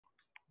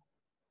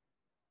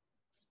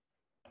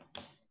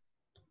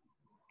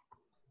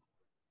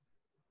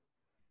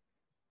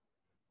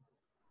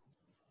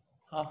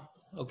Oh,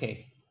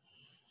 okay.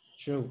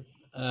 Sure.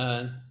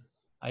 Are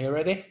you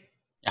ready?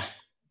 Yeah.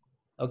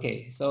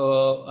 Okay.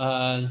 So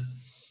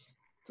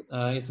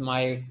it's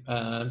my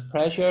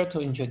pleasure to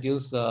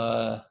introduce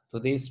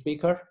today's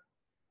speaker,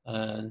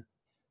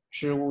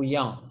 Shiwan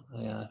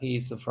Yang. He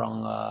is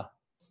from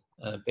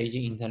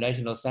Beijing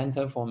International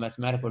Center for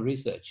Mathematical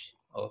Research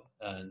of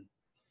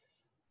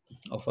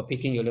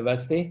Peking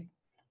University.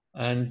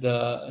 And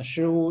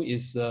Shiwu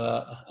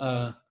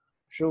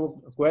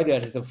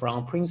graduated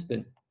from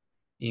Princeton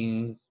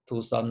in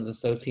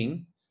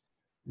 2013.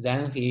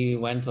 Then he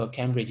went to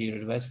Cambridge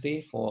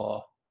University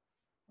for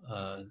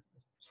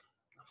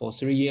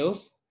 3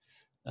 years,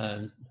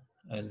 and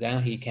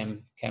then he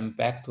came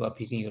back to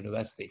Peking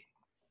University.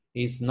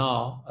 He's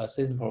now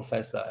assistant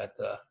professor at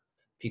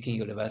Peking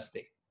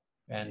University,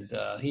 and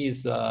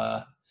he's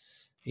a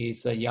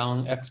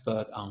young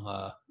expert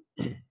on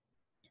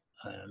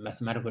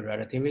mathematical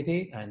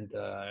relativity and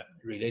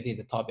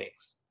related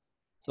topics.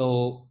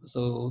 So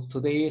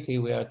today he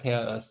will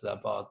tell us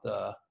about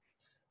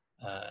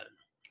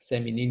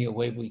semilinear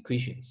wave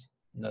equations.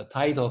 The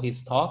title of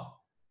his talk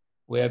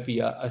will be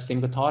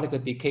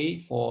asymptotic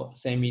decay for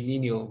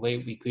semilinear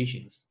wave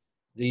equations.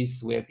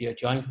 This will be a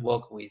joint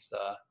work with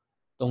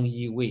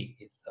Dongyi Wei,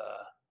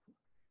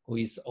 who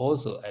is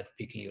also at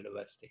Peking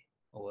University,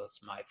 who was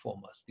my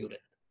former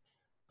student.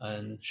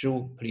 And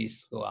Shu,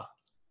 please go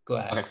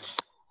ahead. Okay.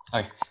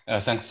 Hi.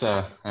 Thanks.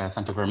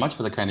 Thank you very much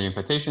for the kind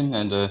invitation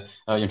and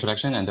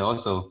introduction. And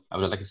also, I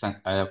would like to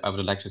thank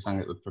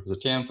Professor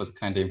Tian for the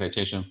kind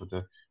invitation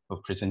for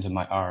presenting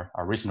our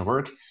recent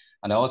work.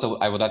 And also,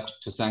 I would like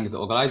to thank the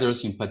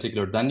organizers, in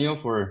particular Daniel,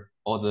 for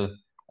all the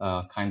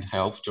kind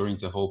help during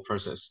the whole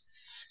process.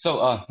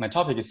 So my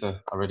topic is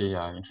already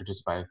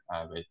introduced by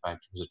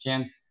Professor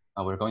Tian.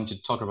 We're going to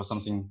talk about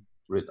something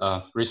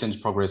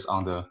recent progress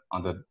on the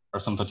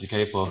asymptotic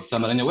decay for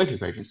semilinear wave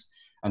equations.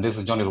 And this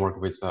is joint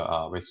work with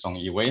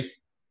Dongyi Wei.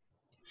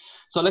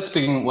 So let's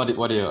begin. What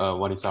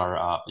is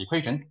our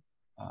equation?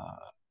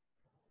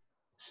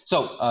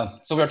 So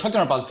we are talking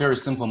about very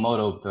simple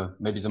model of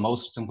maybe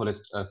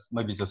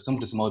the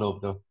simplest model of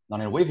the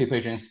nonlinear wave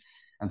equations.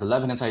 And the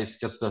left hand side is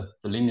just the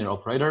linear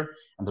operator,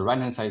 and the right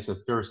hand side is a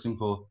very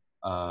simple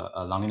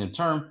nonlinear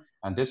term.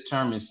 And this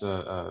term is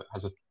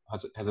has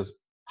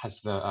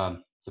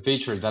the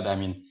feature that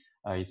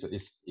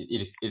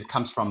it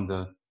comes from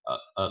the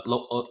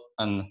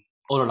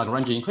Euler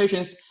Lagrangian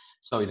equations.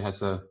 So it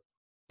has a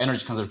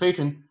energy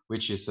conservation,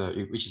 which is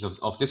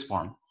of this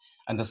form,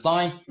 and the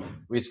sign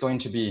is going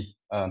to be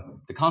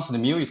the constant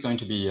mu is going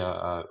to be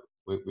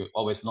we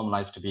always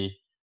normalize to be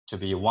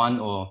 1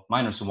 or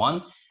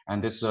 -1,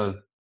 and this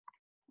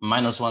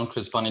 -1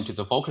 corresponding to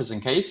the focusing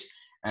case.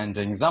 And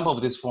an example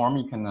of this form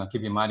you can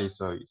keep in mind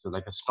is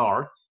like a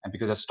star, and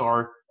because a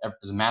star,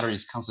 the matter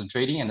is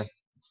concentrating, and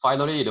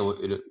finally it will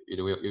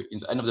in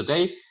the end of the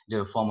day it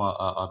will form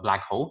a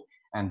black hole.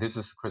 And this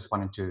is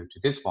corresponding to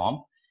this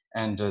form.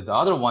 And the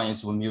other one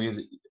is when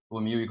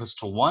mu equals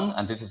to 1,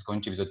 and this is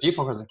going to be the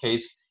defocusing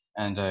case.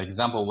 And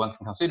example one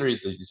can consider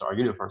is our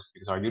universe,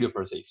 because our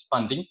universe is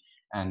expanding.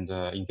 And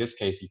in this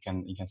case, you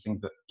can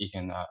think that you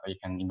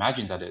can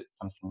imagine that it's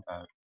something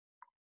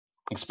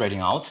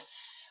spreading out.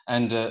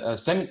 And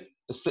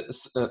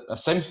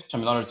same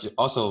terminology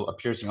also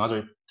appears in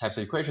other types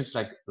of equations,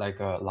 like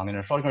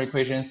nonlinear Schrodinger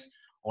equations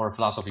or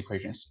philosophy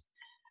equations.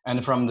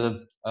 And from the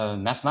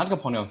mathematical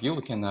point of view,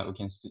 we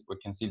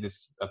can see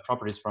this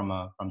properties from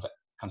the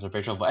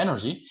conservation of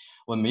energy.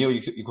 When mu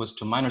equals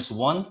to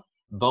 -1,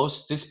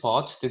 both this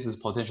part, this is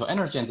potential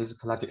energy, and this is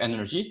kinetic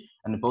energy,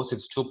 and both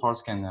these two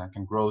parts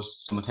can grow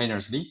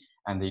simultaneously,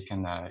 and you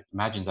can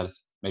imagine that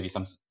maybe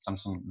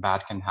something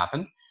bad can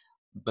happen.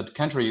 But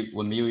contrary,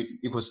 when mu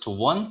equals to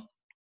 1,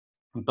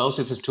 both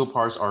these two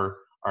parts are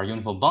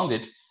uniform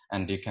bounded,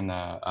 and you can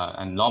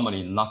and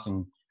normally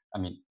nothing,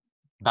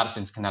 bad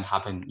things cannot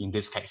happen in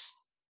this case.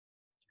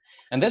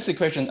 And this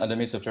equation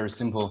admits a very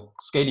simple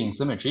scaling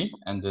symmetry,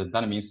 and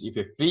that means if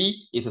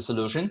V is a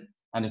solution,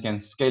 and you can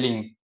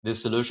scaling this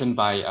solution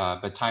by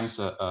times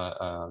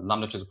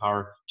lambda to the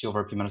power 2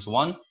 over p minus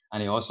 1,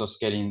 and you're also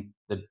scaling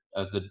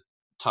the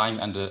time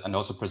and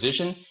also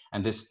position,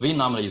 and this V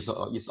normally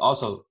is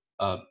also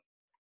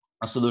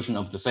a solution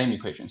of the same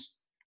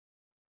equations.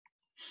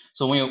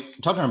 So when you're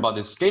talking about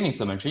this scaling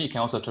symmetry, you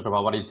can also talk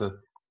about what is a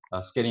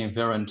scaling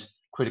invariant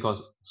critical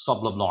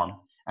subloop norm,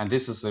 and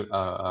this is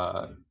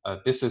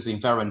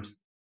invariant.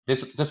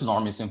 This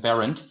norm is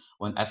invariant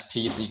when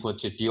SP is equal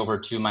to d over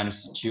 2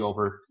 minus 2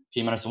 over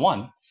p minus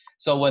 1.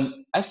 So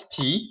when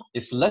SP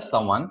is less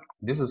than 1,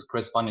 this is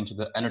corresponding to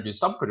the energy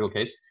subcritical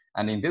case,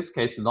 and in this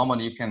case,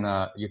 normally you can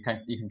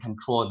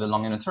control the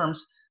nonlinear terms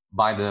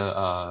by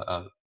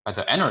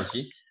the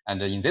energy.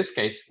 And in this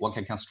case, one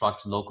can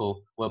construct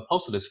local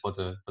postulates for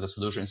the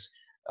solutions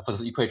for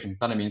the equation.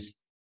 That means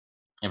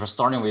if you're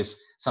starting with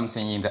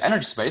something in the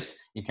energy space,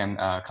 you can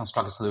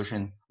construct a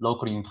solution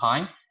locally in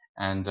time,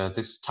 and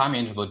this time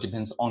interval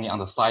depends only on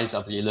the size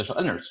of the initial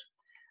energy.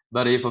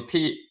 But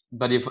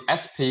if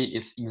SP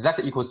is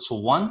exactly equals to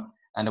 1,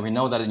 And we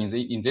know that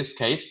in this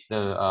case,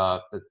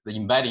 the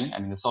embedding, I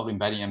mean the solved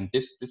embedding, and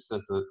this is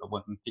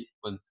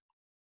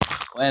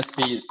when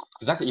SP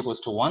exactly equals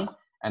to 1,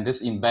 and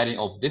this embedding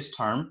of this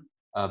term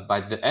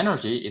by the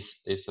energy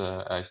is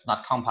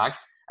not compact.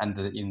 And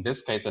in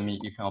this case, I mean,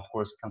 you can of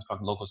course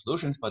construct local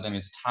solutions, but then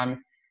its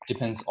time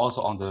depends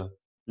also on the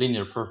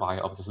linear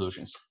profile of the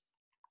solutions.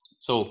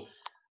 So,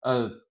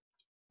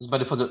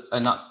 but for the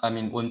I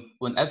mean,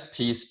 when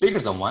SP is bigger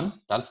than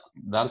 1,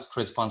 that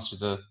corresponds to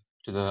the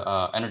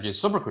energy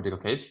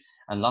supercritical case,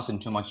 and less than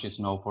too much is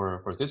no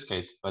for this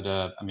case. But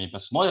I mean,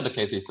 but smaller the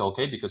case is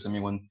okay, because I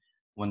mean,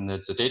 when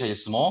the data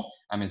is small,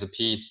 I mean the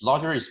P is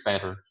larger is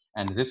better,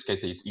 and in this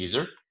case is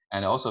easier.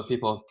 And also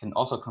people can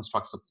also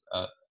construct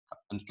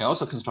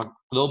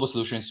global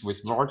solutions with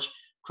large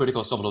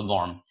critical subload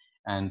norm,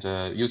 and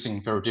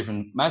using very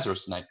different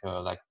methods like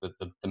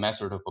the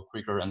method of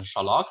Krieger and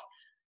Sherlock.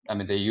 I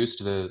mean, they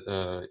used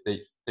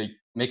they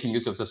making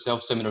use of the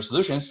self-similar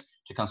solutions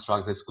to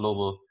construct these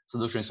global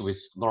solutions with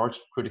large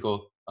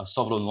critical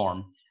subload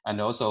norm. And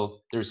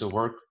also there's a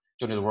work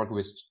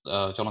with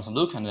Jonathan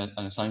Luke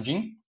and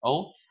Sanjing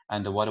Oh,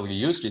 and what we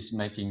used is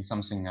making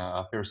something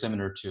very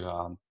similar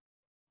to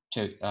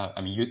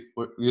I mean,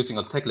 we're using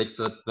a technique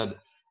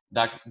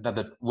that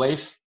the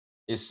wave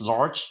is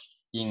large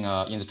in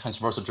the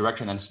transversal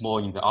direction and small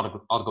in the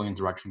outgoing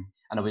direction,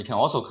 and we can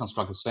also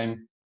construct the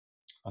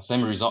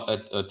same result,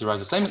 derive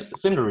the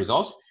similar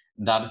results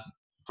that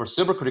for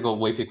supercritical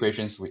wave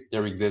equations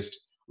there exist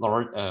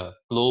large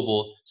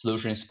global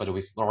solutions, but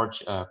with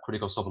large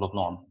critical subload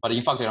norm. But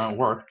in fact, they don't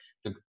work.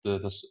 The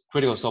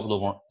critical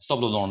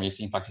subload norm is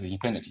in fact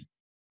infinity.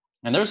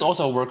 And there's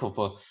also work of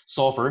a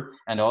solver,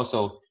 and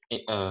also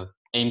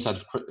aims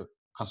at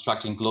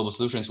constructing global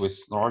solutions with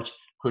large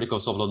critical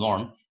subload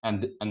norm.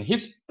 And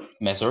his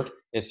method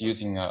is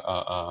using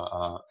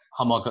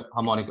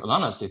harmonic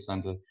analysis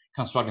and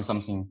constructing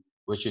something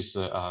which is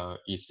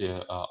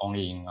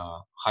only in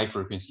high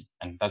frequency,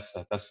 and that's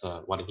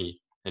what he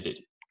did.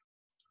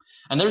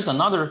 And there's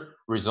another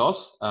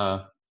result,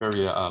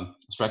 very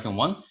striking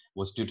one,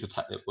 was due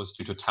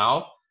to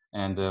tau.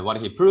 And what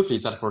he proved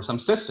is that for some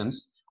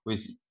systems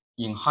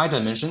in high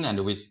dimension and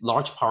with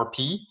large power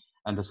P,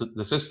 and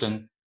the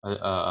system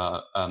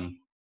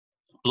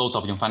blows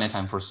up in finite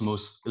time for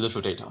smooth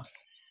electro data.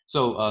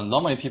 So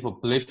normally people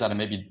believe that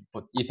maybe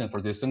even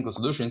for these single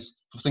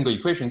solutions, for single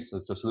equations,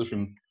 the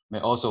solution may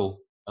also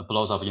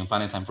blows up in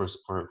finite time for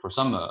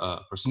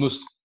smooth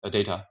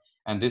data.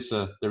 And this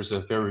there's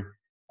a very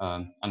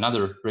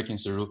another breaking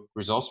through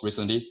results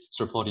recently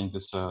supporting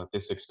this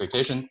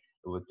expectation.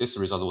 This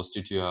result was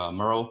due to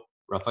Merle,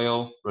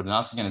 Raphael,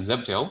 Rodnowski, and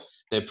Zebtel.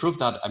 They proved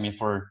that, I mean,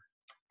 for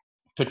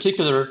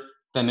particular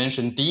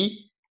dimension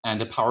D and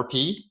the power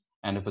P,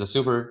 and for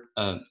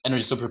the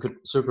energy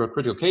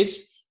supercritical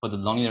case, for the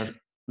nonlinear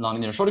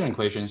Schrodinger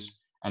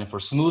equations, and for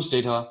smooth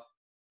data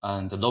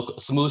and the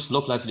smooth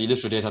localized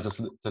electro data,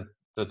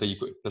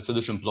 the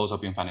solution blows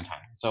up in finite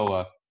time.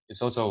 So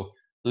it's also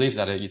believed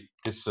that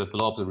this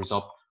blow up the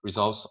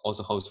results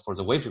also holds for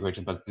the wave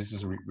equation, but this is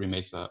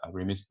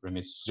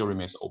still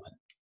remains open.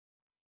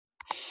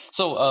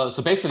 So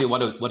basically,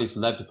 what is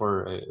left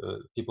for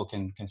people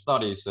can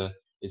study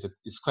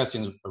is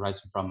questions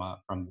arising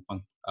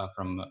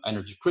from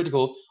energy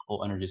critical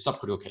or energy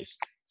subcritical case.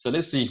 So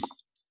let's see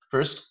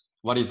first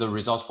what is the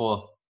result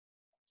for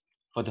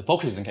the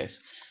focusing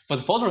case. For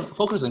the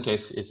focusing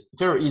case, it's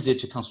very easy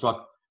to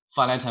construct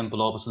finite time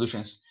blow up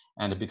solutions,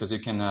 and because you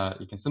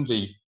can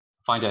simply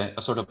find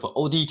a sort of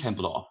OD time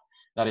blow up.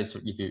 That is,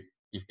 if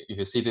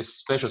you see this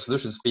special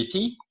solutions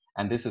Bt,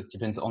 and this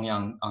depends only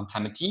on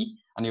time t,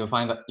 and you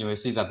will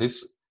see that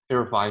this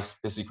verifies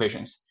these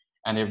equations.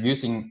 And if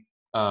using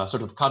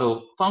sort of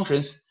Kato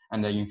functions,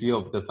 and in view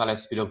of the finite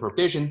speed of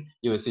propagation,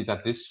 you will see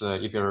that this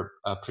if you're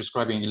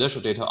prescribing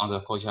electro data on the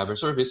Cauchy-Haber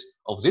surface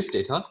of this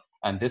data,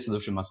 and this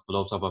solution must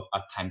blow up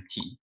at time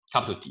t,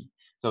 capital T.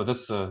 So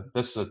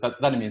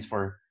that means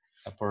for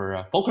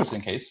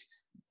focusing case,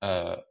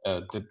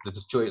 the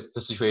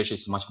situation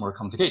is much more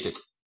complicated.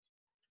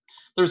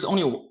 There's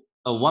only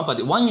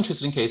one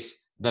interesting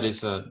case that is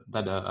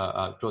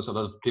draws a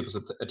lot of people's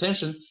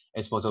attention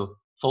is for the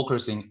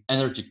focusing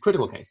energy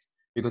critical case,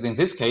 because in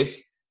this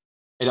case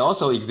it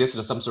also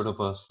exists some sort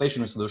of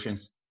stationary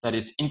solutions that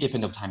is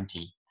independent of time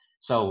t.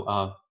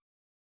 So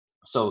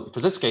so for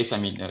this case, I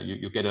mean,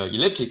 you get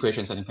elliptic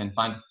equations, and you can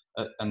find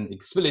an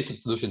explicit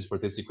solutions for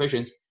these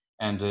equations.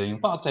 And in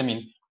fact, I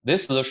mean,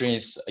 this solution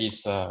is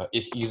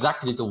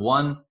exactly the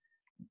one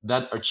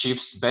that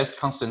achieves best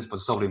constants for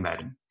the solid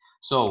embedding.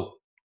 So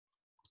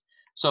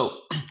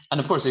and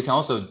of course you can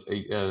also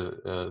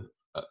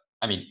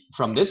I mean,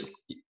 from this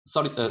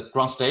solid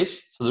ground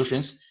states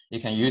solutions, you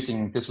can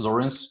using this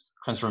Lorentz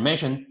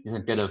transformation, you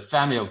can get a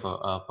family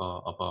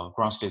of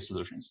ground state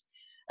solutions.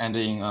 And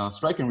in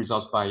striking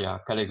results by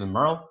Kelly and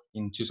Merle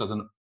in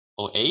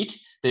 2008,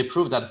 they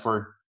proved that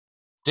for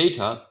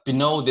data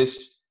below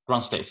this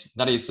ground states,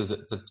 that is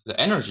the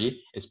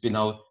energy is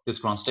below this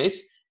ground states,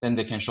 then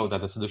they can show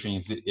that the solution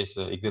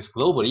exists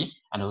globally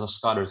and also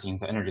scatters in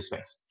the energy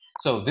space.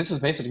 So this is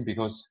basically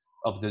because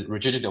the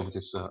rigidity of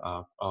this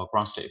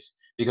ground states,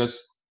 because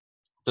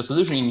the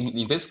solution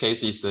in this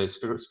case is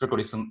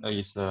spherically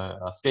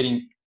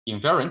scaling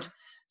invariant.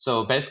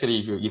 So basically,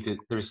 if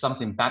there is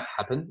something bad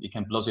happen, you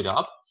can blow it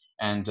up,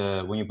 and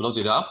when you blow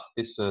it up,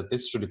 this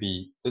should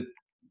be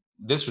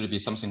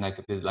something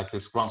like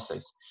this ground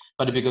states.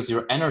 But because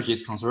your energy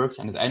is conserved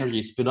and the energy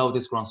is below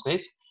this ground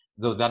states,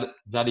 so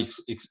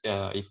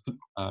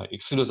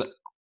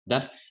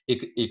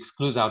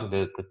excludes out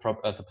the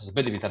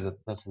possibility that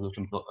the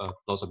solution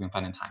blows up in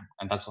finite time,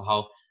 and that's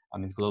how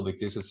the global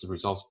existence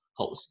result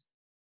holds.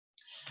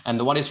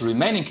 And what is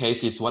remaining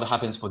case is what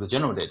happens for the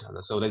general data.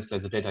 So let's say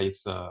the data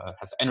is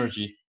has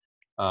energy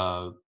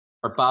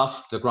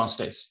above the ground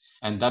states,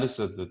 and that is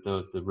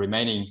the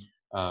remaining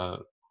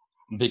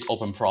big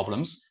open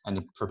problems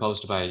and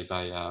proposed by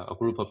a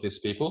group of these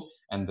people,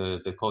 and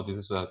they call this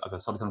as a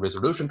Solitary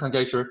resolution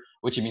conjecture,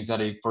 which means that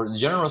for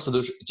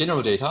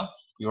general data,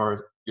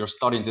 you're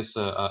studying this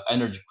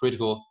energy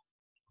critical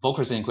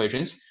Volckerson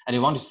equations, and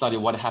you want to study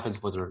what happens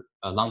for the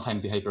long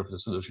time behavior of the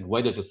solution,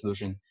 whether the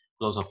solution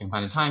blows up in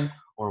finite time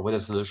or whether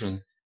the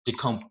solution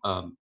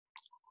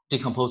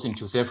decomposes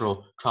into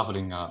several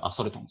traveling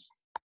solitons.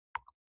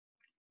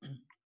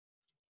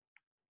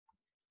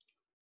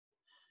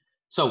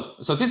 So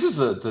this is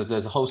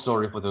the whole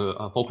story for the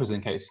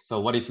Volckerson case. So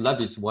what is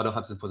left is what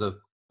happens for the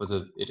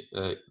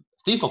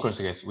Steve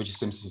Volckerson case, which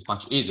seems is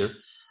much easier.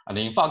 And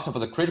in fact, for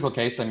the critical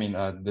case, I mean,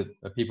 the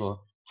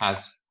people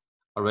has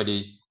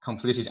already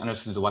completely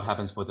understood what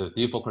happens for the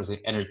Steve Volckerson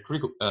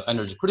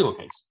energy critical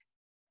case.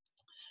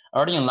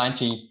 Early in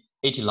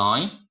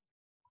 1989,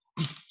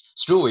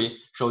 Struve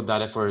showed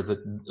that for the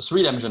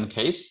three-dimensional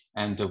case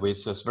and with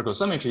spherical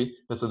symmetry,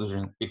 the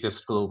solution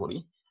exists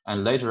globally.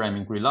 And later, I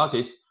mean,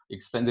 Grilakis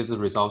extended the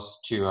results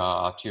to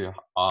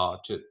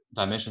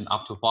dimension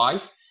up to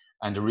 5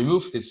 and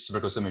remove this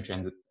spherical symmetry.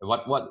 And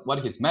what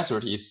his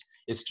method is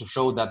to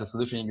show that the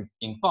solution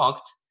in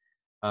fact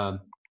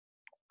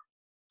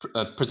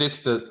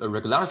possesses the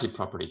regularity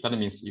property. That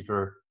means if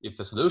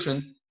the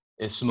solution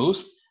is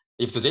smooth,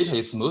 if the data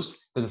is smooth,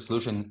 then the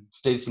solution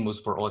stays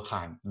smooth for all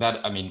time.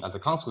 That, I mean, as a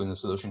consequence, the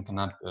solution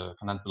cannot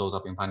blow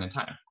up in finite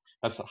time.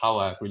 That's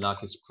how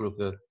Grilakis proved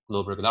the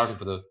global regularity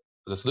for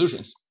the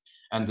solutions.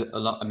 And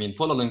I mean,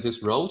 following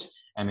this road,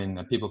 I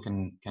mean, people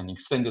can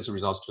extend these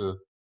results to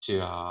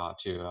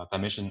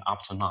dimension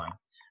up to 9.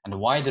 And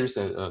why there's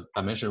a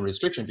dimension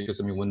restriction? Because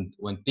I mean,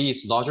 when D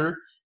is larger,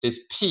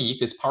 this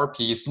power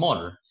P is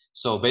smaller.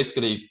 So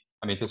basically,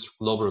 I mean, this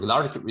global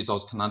regularity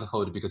results cannot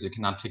hold because you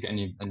cannot take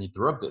any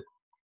derivative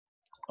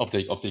of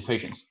the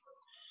equations.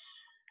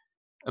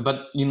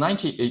 But in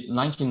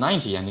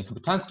 1990, and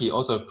Kapitansky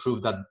also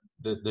proved that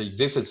the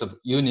existence of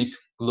unique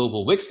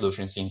global weak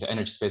solutions in the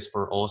energy space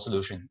for all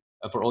solution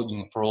for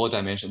all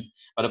dimensions.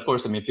 But of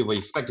course, I mean, people were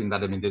expecting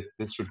that. I mean,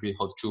 this should be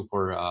hold true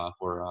for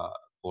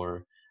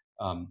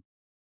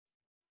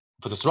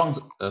the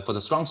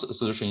strong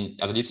solution,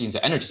 at least in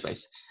the energy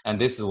space. And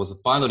this was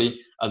finally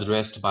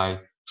addressed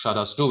by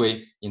Shada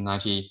Struve in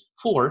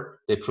 1994.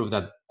 They proved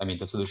that, I mean,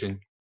 the solution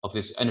of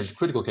this energy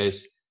critical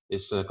case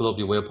is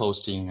globally well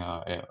posed in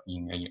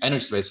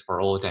energy space for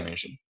all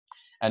dimensions.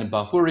 And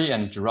Bahuri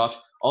and Girard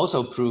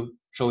also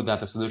showed that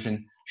the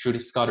solution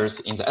should scatters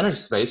in the energy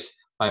space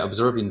by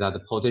observing that the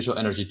potential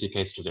energy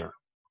decays to 0.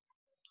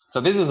 So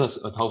this is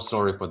a whole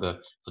story for the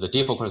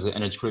de-Volckerson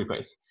energy critical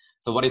case.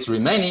 So what is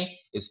remaining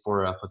is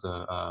for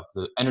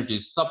the energy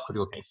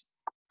subcritical case,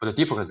 for the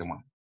de-Volckerson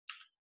one.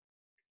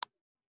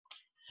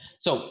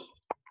 So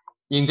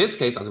in this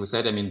case, as we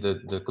said, I mean,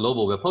 the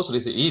global well posted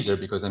is easier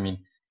because, I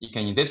mean,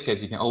 in this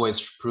case, you can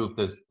always prove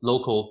the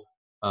local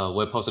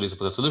well posted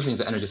for the solution in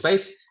the energy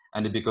space.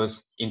 And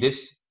because in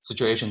this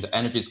situation, the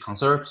energy is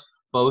conserved,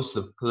 both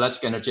the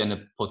kinetic energy and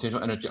the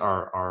potential energy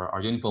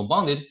are uniform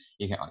bounded,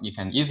 you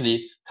can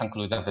easily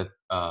conclude that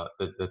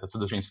the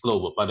solution is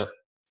global.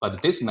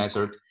 But this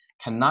method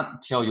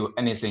cannot tell you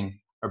anything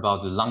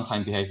about the long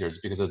time behaviors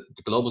because the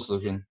global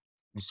solution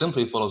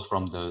simply follows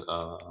from the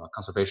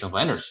conservation of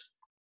energy.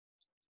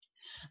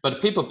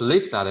 But people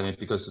believe that, I mean,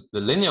 because the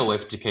linear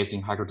wave decays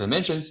in higher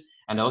dimensions,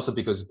 and also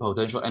because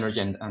potential energy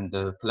and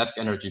the kinetic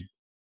energy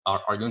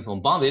are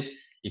uniform bounded,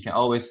 you can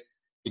always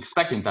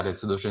expecting that the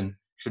solution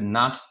should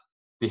not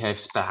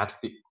behave bad,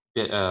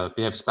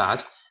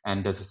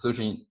 and the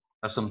solution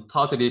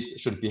asymptotically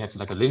should behave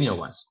like a linear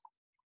ones.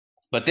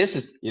 But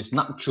this is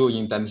not true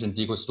in dimension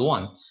d equals to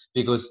 1,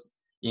 because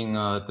in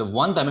the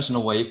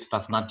one-dimensional wave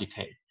does not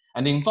decay.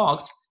 And in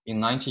fact,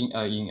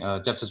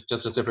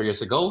 just several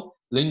years ago,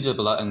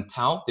 Lindeblad and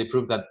Tao, they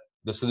proved that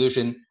the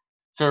solution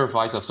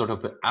verifies a sort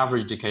of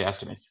average decay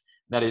estimates.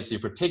 That is,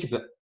 if you take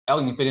the L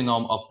infinity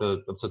norm of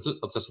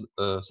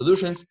the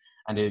solutions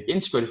and you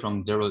integrate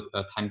from 0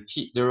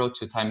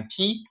 to time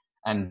t,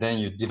 and then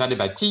you divide it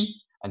by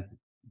t, and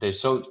they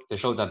show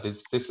that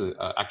this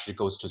actually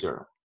goes to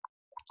 0.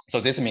 So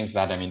this means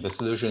that, I mean, the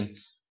solution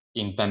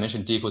in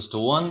dimension d equals to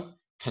 1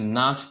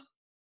 cannot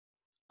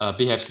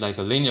behave like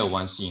a linear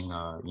ones in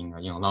a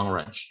long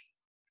range.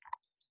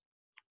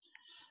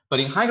 But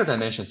in higher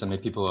dimensions, I mean,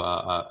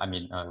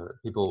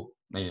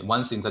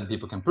 one thing that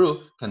people can prove,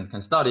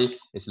 can study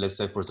is, let's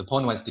say, for the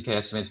point-wise decay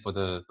estimates for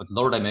the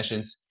lower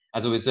dimensions.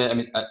 As we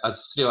said,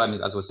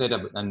 as we said,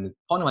 and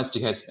point-wise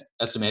decay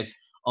estimates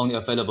only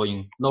available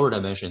in lower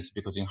dimensions,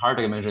 because in higher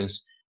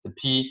dimensions, the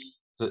p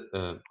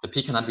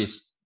cannot be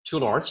too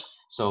large,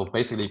 so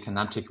basically you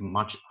cannot take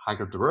much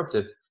higher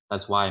derivative.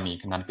 That's why you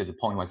cannot get the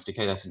point-wise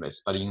decay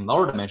estimates. But in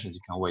lower dimensions,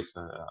 you can always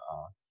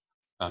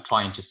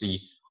trying to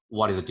see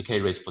what is the decay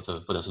rates for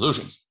the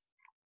solutions.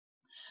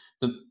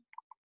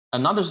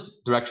 Another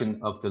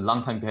direction of the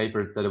long-time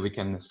behavior that we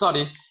can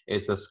study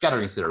is the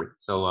scattering theory.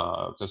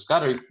 So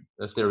scattering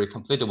theory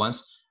completed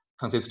ones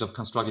consist of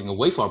constructing a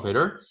wave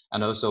operator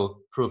and also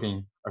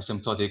proving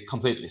asymptotic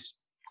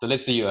completeness. So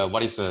let's see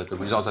what is the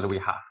results that we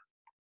have.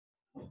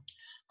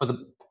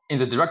 In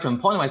the direction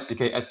of point-wise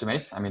decay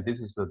estimates, I mean, this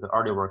is the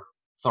early work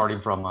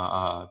starting from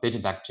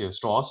dating back to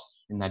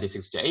Strauss in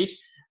 1968,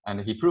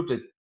 and he proved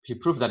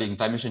that in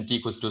dimension d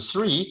equals to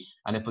 3,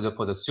 and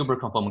for the super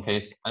conformal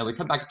case, and we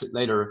come back to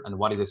later and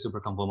what is a super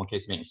conformal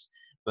case means.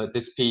 But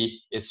this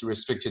p is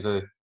restricted to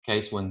the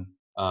case when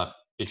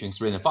between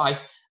 3 and 5,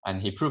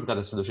 and he proved that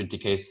the solution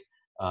decays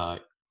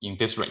in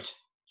this rate.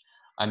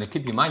 And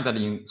keep in mind that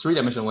in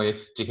 3-dimensional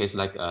wave decays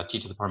like t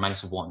to the power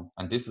 -1,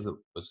 and this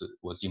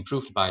was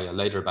improved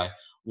later by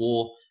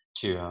Wall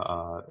to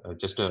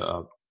just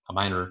a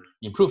minor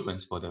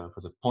improvements for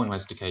the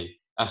point-wise decay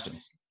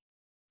estimates.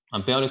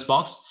 On Bailey's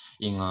box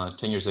in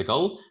 10 years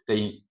ago,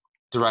 they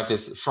derived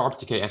this sharp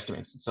decay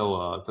estimates. So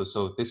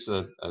this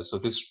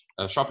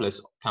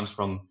sharpness comes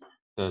from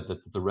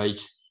the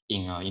rate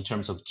in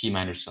terms of t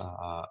minus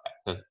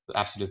the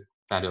absolute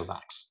value of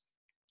x.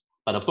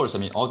 But of course, I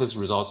mean, all these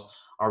results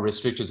are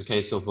restricted to the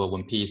case of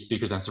when p is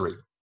bigger than 3.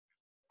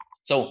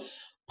 So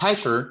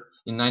Patcher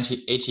in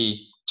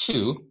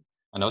 1982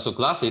 and also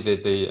Glassy,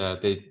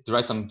 they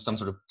derived some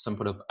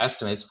sort of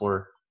estimates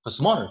for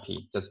smaller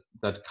p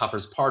that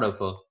covers part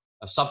of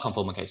a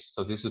subconformal case.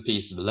 So this p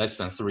is less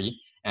than 3,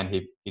 and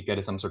he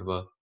get some sort of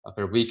a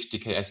very weak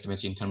decay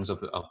estimate in terms of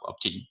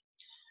t.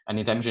 And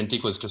in dimension d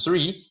equals to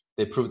 3,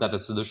 they proved that the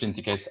solution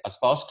decays as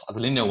fast as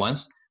linear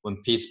ones when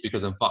p is bigger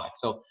than 5.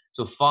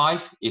 So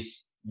 5 is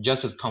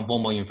just as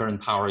conformal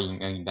invariant power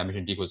in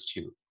dimension d equals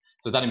 2.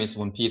 So that means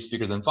when p is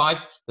bigger than 5,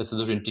 the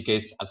solution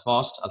decays as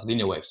fast as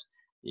linear waves,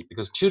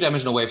 because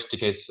 2-dimensional waves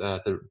decays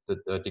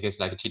decays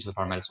like t to the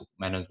power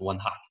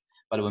 -1/2.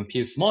 But when p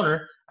is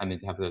smaller, I mean,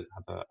 they have the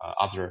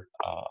other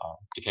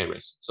decay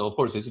rates. So of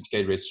course, this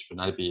decay rate should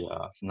not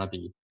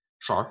be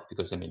sharp,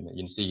 because I mean,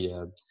 you see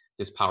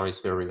this power is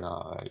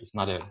it's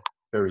not a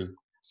very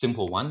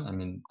simple one. I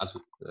mean,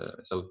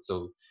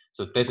 so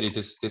definitely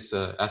this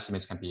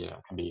estimates can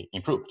be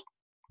improved.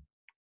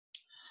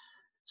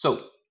 So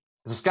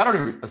the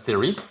scattering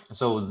theory.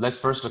 So let's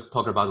first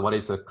talk about what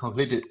is a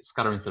completed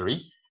scattering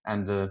theory.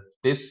 And the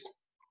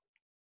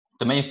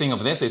main thing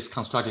of this is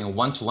constructing a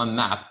one-to-one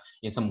map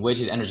in some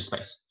weighted energy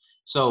space.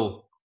 So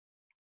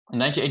in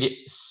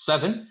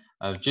 1987,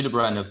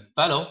 Gilbert and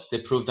Fellow, they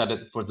proved that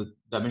for the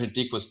dimension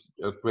d equals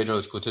greater or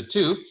equal to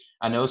 2,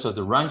 and also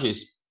the range is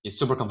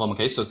super conformal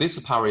case. So this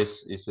power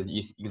is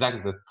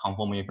exactly the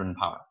conformal invariant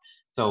power.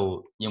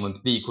 So when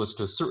d equals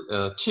to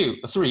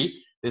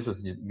 3, this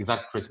is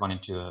exactly corresponding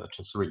to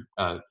 3.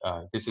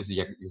 This is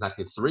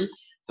exactly 3.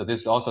 So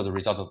this is also the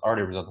result of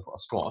early result of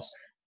Strauss.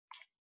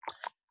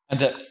 And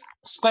the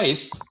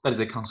space that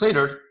they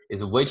considered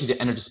is a weighted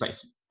energy space.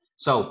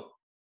 So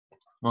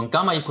when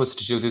gamma equals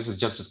to 2, this is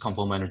just a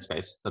conformal energy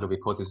space. So we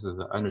call this as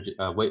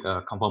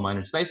conformal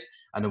energy space.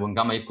 And when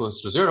gamma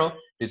equals to 0,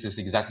 this is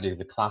exactly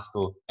the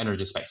classical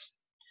energy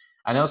space.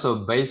 And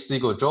also Bayes,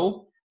 Siegel,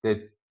 Zhou,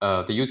 they're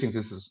using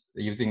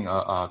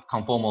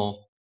conformal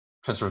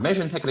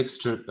transformation techniques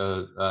to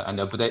and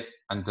update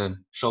and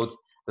then showed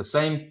the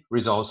same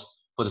results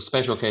for the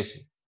special case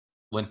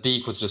when d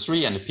equals to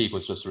 3 and p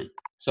equals to 3.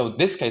 So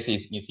this case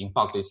is in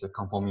fact is a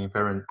conformal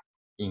invariant.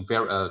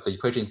 The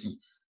equation is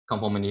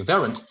conformal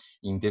invariant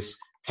in this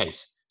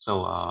case. So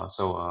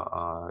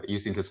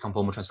using this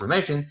conformal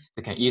transformation,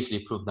 they can easily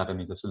prove that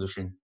the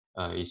solution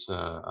is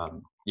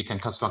you can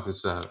construct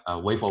this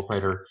wave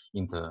operator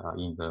in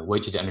the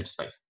weighted energy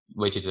space,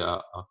 weighted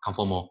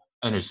conformal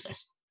energy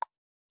space.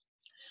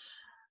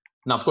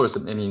 Now, of course,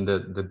 I mean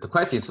the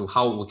question is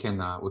how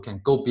we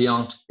can go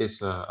beyond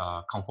this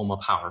conformal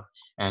power.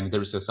 And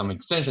there is some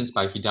extensions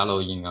by Hidalgo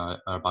in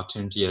about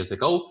 20 years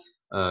ago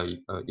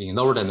in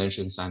lower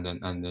dimensions and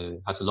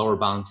has a lower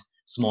bound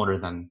smaller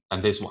than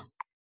this one.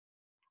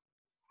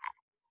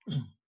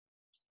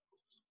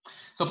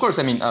 So of course,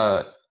 I mean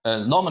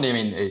normally, I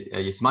mean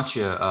it's much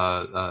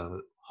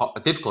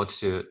difficult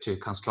to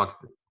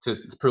construct to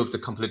prove the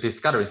complete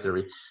scattering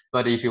theory.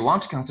 But if you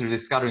want to consider the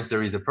scattering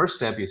theory, the first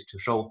step is to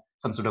show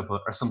some sort of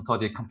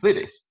asymptotic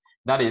completeness.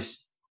 That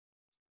is,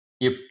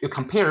 you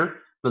compare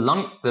the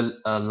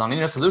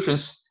nonlinear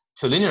solutions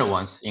to linear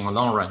ones in a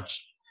long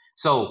range.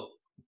 So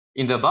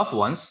in the above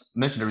ones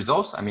mentioned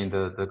results, I mean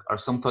the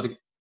asymptotic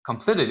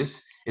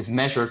completeness is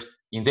measured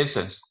in this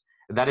sense.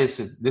 That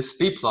is, this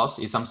B plus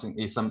is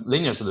some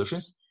linear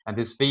solutions, and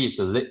this B is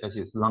the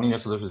nonlinear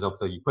solutions of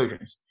the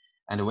equations.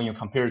 And when you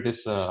compare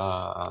this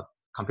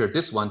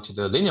one to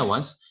the linear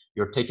ones,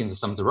 you're taking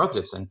some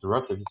derivatives, and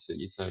derivatives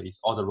is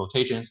all the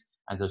rotations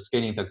and the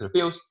scaling vector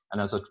fields,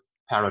 and also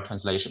parallel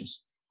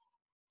translations.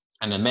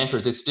 And then measure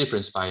this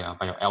difference by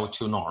your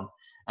L2 norm.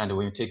 And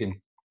when you take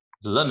in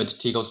the limit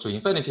t goes to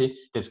infinity,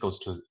 this goes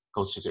to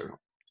 0.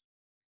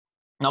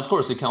 Now, of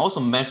course, you can also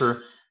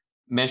measure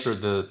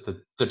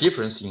the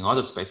difference in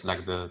other space,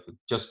 like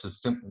just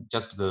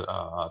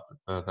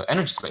the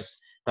energy space.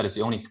 That is,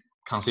 you only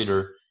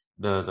consider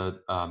the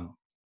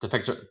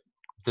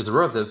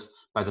derivative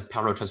by the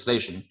parallel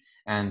translation.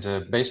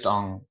 And based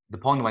on the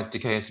pointwise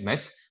decay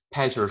estimates,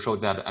 Pater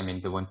showed that, I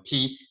mean, when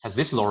P has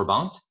this lower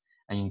bound,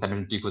 and in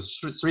dimension d equals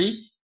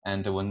 3,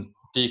 and when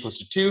d equals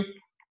to 2,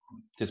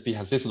 this P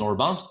has this lower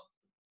bound,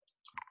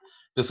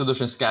 the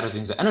solution scatters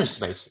in the energy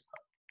space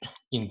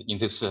in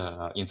this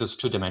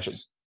 2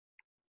 dimensions.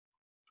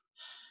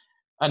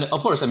 And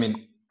of course, I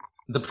mean,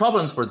 the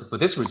problems for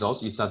this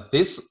result is that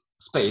this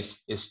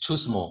space is too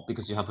small,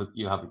 because you have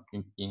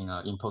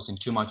imposing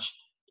too much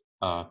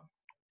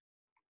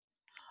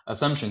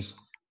assumptions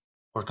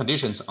or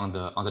conditions on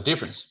the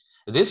difference.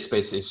 This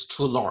space is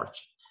too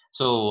large.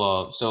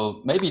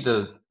 So maybe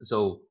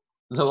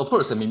of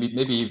course, I mean,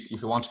 maybe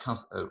if you want to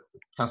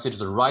consider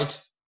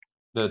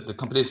the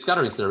complete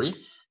scattering theory,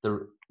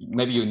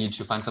 maybe you need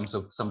to find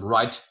some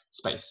right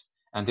space,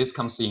 and this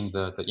comes in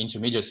the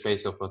intermediate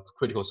space of a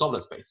critical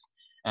solid space.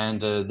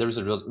 And there is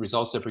a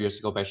result several years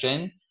ago by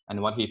Shen,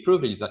 and what he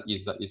proved is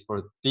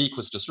for d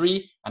equals to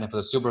 3, and for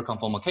the super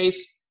conformal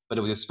case,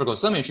 but with spherical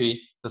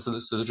symmetry, the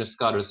solution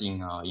scatters in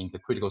the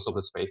critical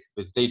solid space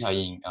with data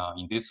in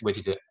this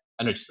weighted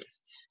energy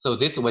space. So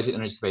this weighted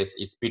energy space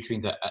is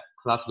between the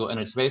classical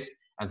energy space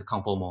and the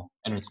conformal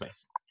energy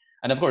space.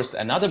 And of course,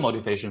 another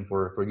motivation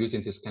for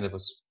using this kind of a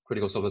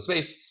critical solid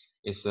space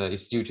is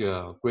due to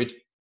a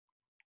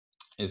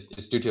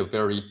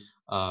very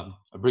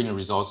brilliant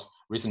results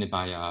recently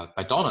by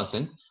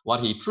Donaldson. What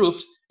he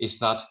proved is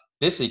that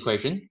this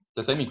equation,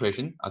 the same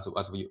equation as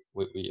we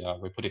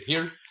put it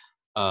here,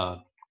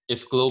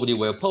 is globally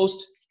well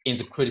posed in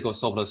the critical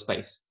solid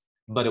space,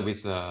 but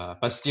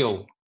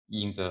still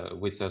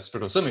with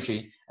spherical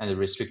symmetry, and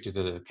restricted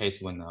to the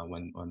case when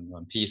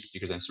p is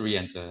bigger than 3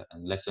 and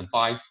less than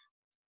 5.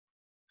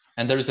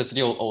 And there is a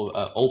still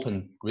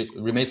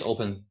remains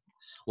open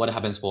what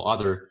happens for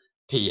other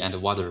p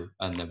and whether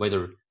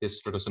this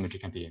spherical symmetry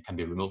can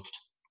be removed.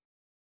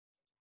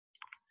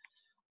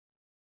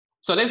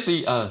 So let's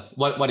see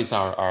what is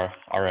our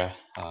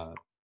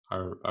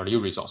new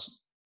results.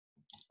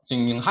 So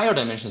in higher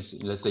dimensions,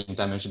 let's say in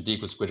dimension d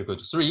equals greater or equal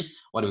to 3,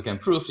 what we can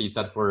prove is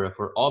that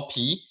for all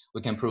p,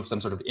 we can prove some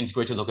sort of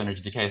integrated local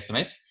energy decay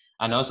estimates,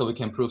 and also we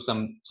can prove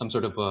some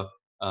sort of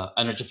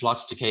energy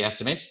flux decay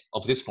estimates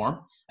of this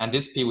form. And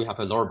this p, we have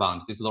a lower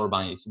bound. This lower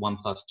bound is 1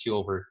 plus 2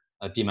 over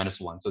d minus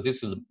 1. So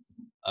this is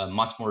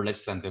much more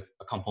less than the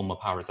conformal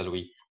power that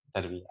we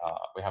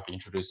have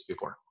introduced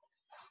before.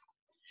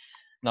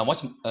 Now,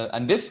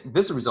 and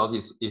this result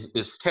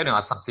is telling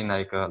us something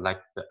like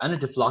the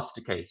energy flux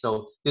decay.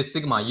 So this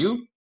sigma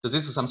u, so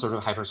this is some sort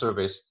of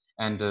hypersurface,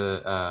 and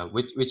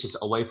which is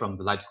away from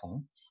the light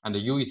cone, and the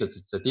u is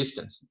the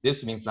distance.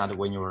 This means that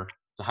when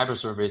the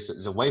hypersurface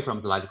is away from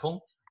the light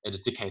cone,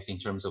 it decays in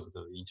terms of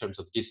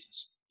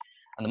distance.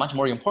 And much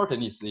more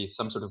important is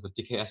some sort of a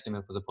decay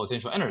estimate for the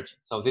potential energy.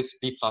 So this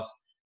b plus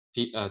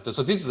p,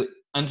 so this is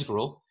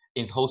integral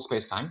in the whole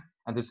space time,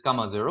 and this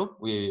gamma 0,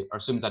 we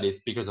assume that it's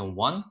bigger than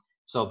 1.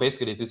 So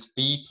basically, this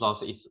b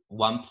plus is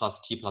 1 plus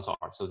t plus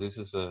r. So this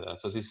is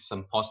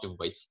some positive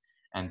weights,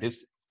 and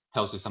this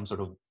tells you some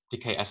sort of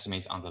decay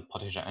estimates on the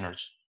potential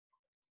energy.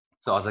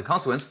 So as a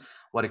consequence,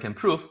 what it can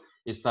prove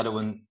is that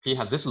when p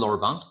has this lower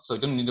bound, so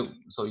you don't need to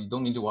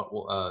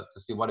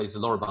see what is the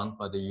lower bound,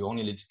 but you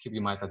only need to keep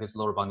in mind that this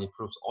lower bound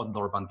improves all the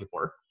lower bound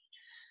before,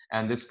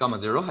 and this gamma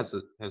 0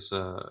 so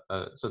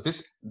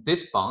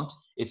this bound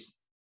is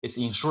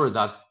ensured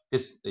that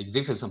this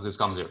existence of this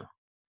gamma 0.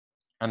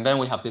 And then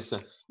we have this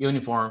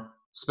uniform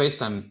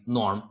space-time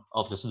norm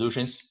of the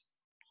solutions.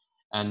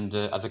 And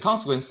as a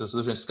consequence, the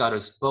solution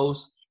scatters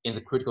both in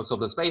the critical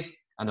solid space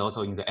and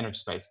also in the energy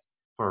space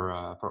for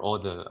all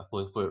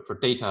for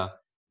data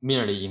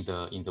merely in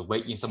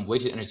some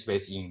weighted energy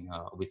space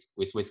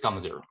with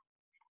gamma 0.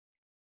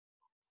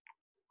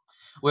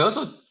 We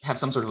also have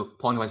some sort of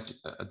pointwise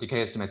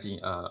decay estimates in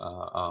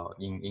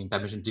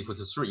dimension d equals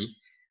to 3.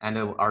 And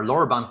our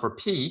lower bound for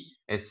p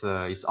is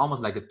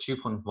almost like a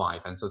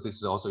 2.5, and so this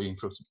is also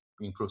improves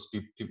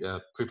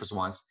previous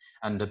ones.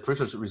 And the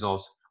previous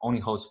results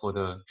only holds for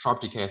the sharp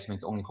decay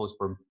estimates, only holds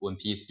for when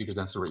p is bigger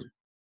than 3.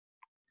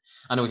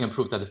 And we can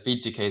prove that the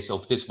feed decays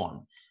of this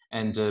form.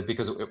 And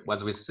because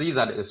as we see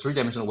that a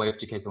 3-dimensional wave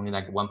decays only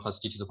like 1 plus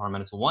t to the power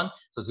minus 1,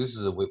 so this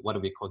is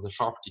what we call the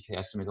sharp decay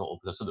estimate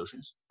of the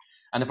solutions.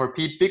 And for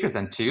p bigger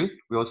than 2,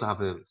 we also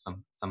have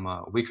some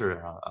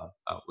weaker.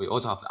 We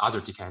also have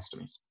other decay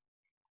estimates.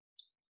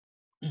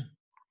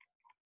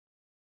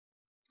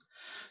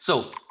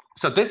 So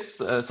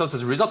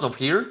the result of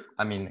here,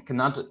 I mean,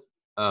 cannot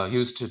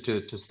used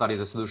to study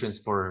the solutions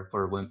for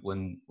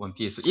when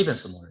p is even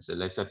smaller. So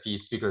let's say p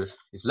is bigger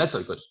is less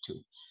or equal to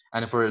 2,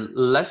 and for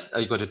less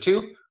or equal to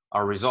 2,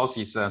 our result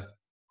is there's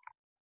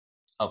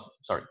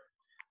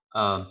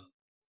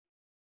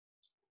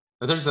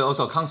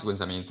also a consequence.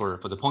 I mean, for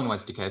the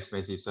point-wise decay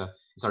space is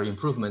our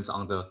improvements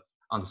on the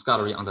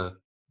scattering on the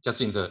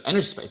just in the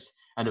energy space,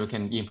 and we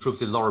can improve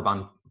the lower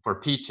bound for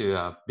p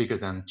to bigger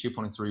than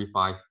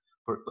 2.35.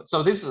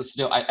 So this is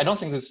still I don't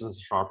think this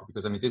is sharp,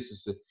 because I mean this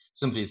is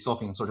simply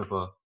solving sort of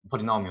a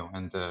polynomial,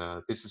 and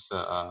this is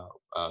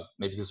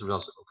maybe this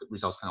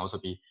results can also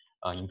be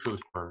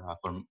improved for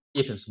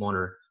even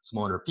smaller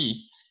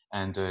p,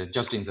 and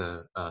just in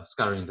the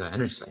scattering the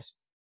energy space.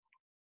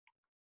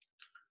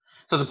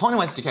 So the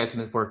point-wise decay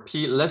estimate for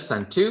p less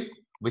than 2,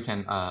 we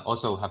can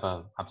also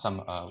have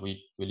some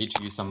we need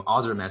to use some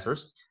other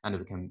methods, and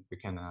we can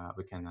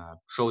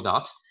show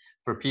that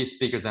for p is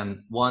bigger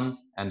than 1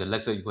 and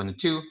less than or equal to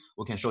 2,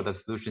 we can show that the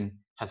solution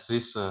has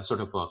this sort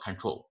of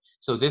control.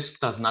 So this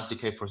does not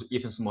decay for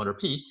even smaller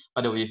p,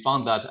 but we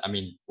found that, I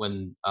mean,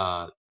 when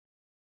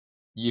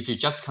if you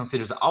just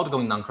consider the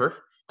outgoing non-curve,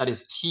 that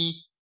is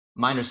t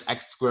minus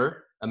x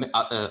squared,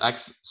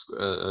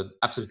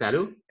 absolute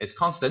value is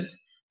constant,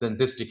 then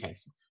this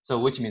decays. So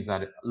which means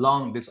that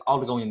along this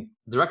outgoing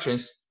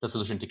directions, the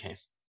solution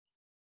decays.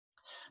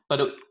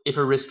 But if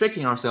we're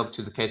restricting ourselves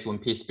to the case when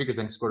p is bigger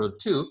than square root of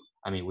 2,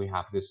 I mean, we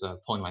have this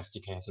point-wise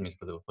decay estimate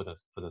for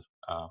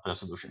the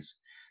solutions.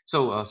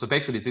 So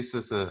basically, this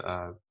is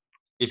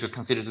if you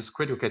consider this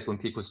critical case when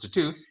p equals to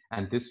 2,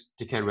 and this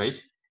decay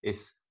rate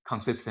is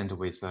consistent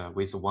with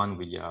the one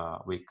we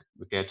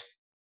get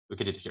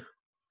it here.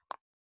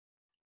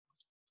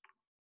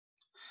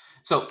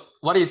 So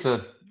what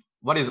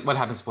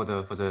happens for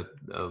the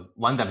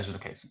one-dimensional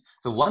case?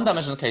 So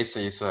one-dimensional case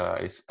is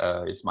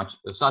much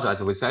shorter,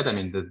 as we said. I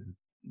mean,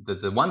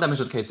 the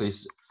one-dimensional case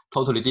is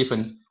totally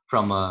different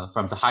from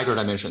the higher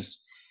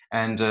dimensions.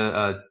 And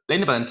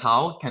Lindemann and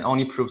Tao can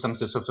only prove some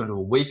sort of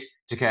weak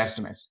decay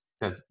estimates.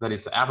 That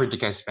is the average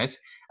decay estimate.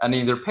 And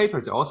in their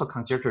papers, they also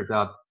conjectured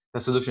that the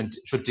solution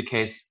should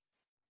decay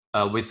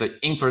with the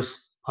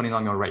inverse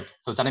polynomial rate.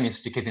 So that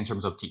means decays in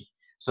terms of t.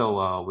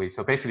 So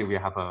basically we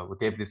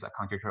gave this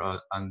conjecture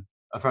an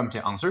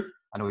affirmative answer,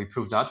 and we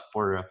proved that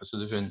for the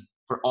solution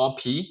for all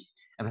p,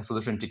 and the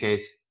solution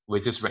decays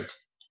with this rate.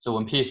 So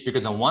when p is bigger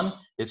than 1,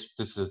 this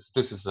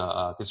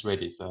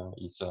rate is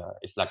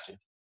selective.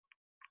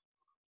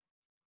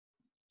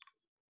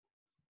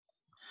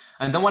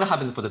 And then what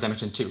happens for the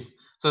dimension 2?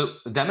 So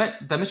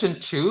dimension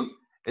 2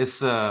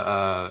 is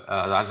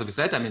as we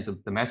said, I mean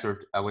the method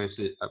we'll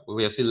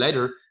see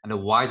later, and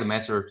why the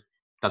method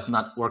does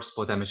not work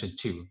for dimension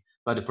 2.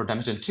 But for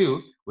dimension 2,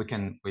 we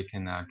can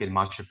get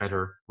much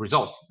better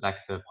results, like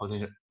the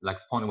potential, like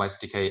point-wise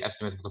decay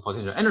estimate of the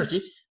potential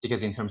energy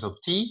decays in terms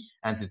of t,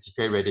 and the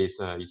decay rate is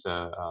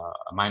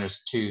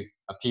minus 2,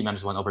 p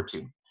minus 1 over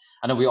 2.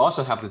 And we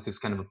also have this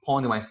kind of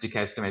point-wise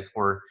decay estimates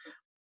for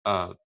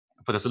the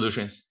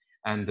solutions.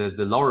 And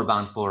the lower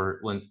bound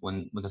for when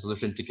the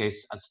solution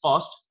decays as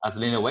fast as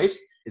linear waves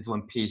is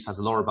when p has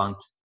a lower bound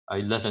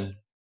 11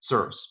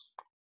 serves.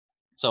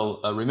 So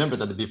remember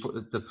that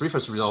the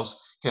previous results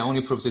can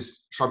only prove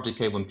this sharp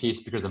decay when p is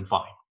bigger than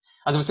 5.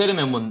 As we said, I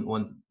mean,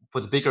 when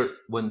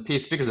p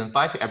is bigger than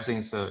 5,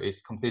 everything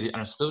is completely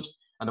understood.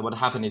 And what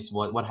happens is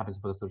what happens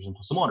for the solution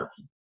for smaller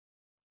p.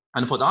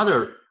 And for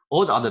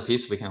all the other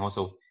p's, we can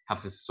also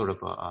have this sort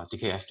of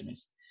decay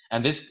estimates.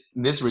 And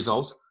this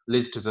results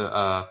leads to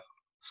the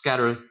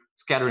scattering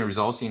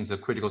results in the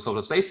critical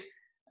solar space,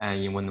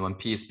 and when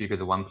p is bigger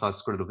than 1 plus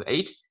square root of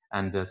 8,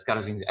 and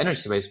scatters in the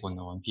energy space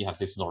when p has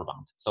this lower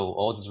bound. So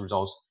all these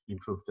results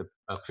improve the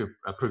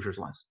previous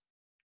ones.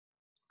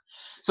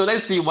 So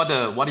let's see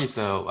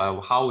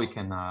how we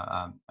can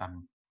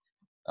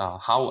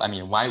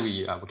why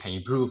we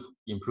can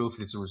improve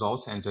these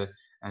results,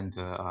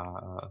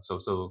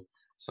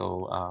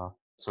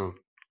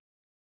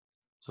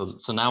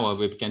 so now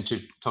we begin to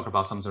talk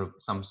about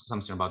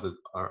something about the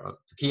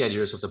key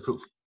ideas of the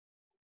proof.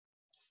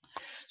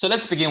 So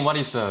let's begin. What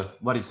is the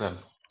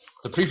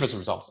previous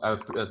results?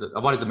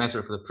 What is the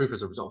method for the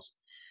previous results?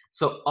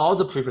 So all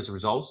the previous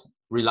results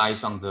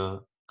relies on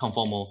the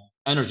conformal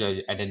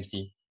energy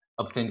identity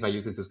obtained by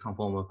using this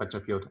conformal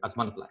vector field as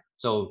multiplier.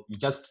 So you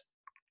just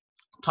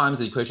times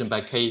the equation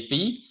by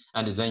kb,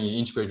 and then you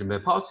integrate it by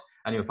parts,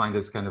 and you find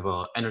this kind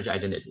of energy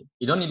identity.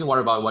 You don't need to worry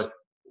about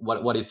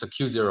what is a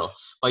Q0,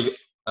 but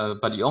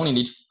you only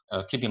need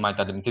to keep in mind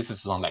that this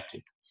is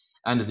non-lective.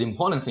 And the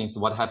important thing is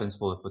what happens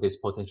for this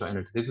potential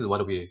energy. This is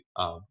what we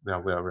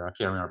are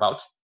caring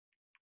about.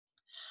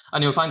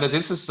 And you'll find that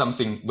this is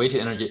something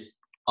weighted energy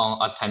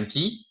at time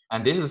t,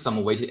 and this is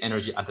some weighted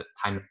energy at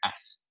time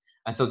s.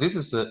 And so this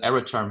is the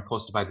error term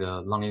caused by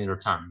the nonlinear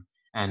term,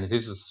 and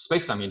this is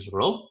space-time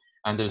integral.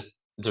 And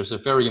there's a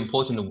very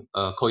important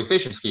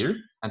coefficient here,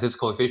 and this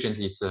coefficient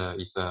is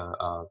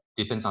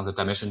depends on the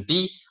dimension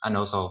d and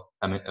also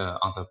on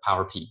the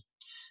power p.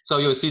 So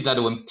you'll see that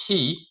when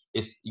p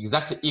is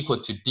exactly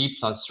equal to d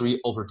plus 3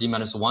 over d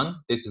minus 1,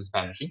 this is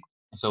vanishing.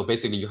 So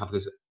basically, you have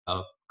this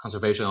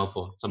conservation of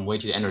some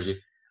weighted energy,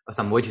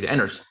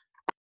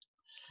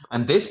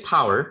 And this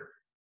power,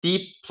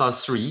 d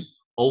plus 3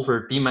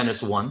 over d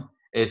minus 1,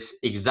 is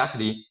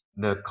exactly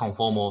the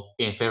conformal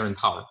invariant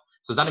power.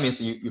 So that means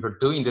if you're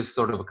doing this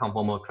sort of a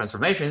conformal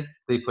transformation,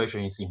 the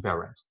equation is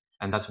invariant.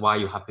 And that's why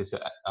you have this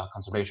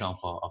conservation of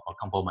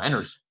conformal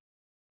energy.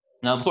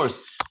 Now, of course,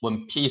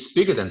 when P is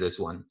bigger than this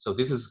one, so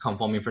this is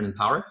conformal invariant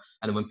power,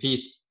 and when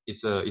P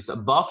is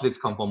above this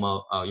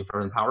conformal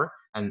invariant power,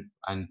 and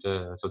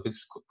so this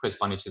is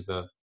corresponding to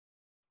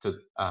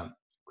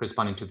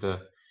the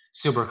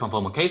super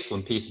conformal case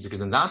when P is bigger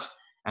than that,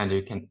 and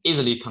you can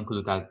easily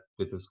conclude that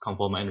this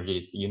conformal energy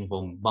is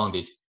uniform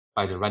bounded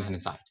by the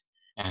right-hand side,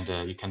 and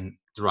you can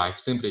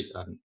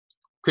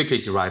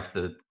quickly derive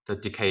the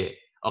decay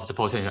of the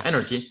potential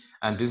energy,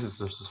 and this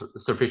is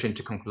sufficient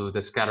to conclude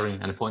the scattering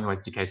and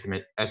pointwise decay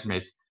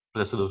estimates for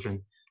the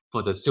solution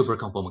for the super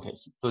conformal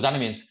case. So that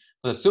means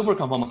for the super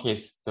conformal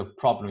case, the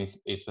problem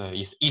is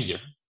easier.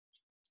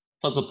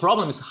 So the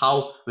problem is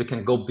how we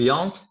can go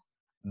beyond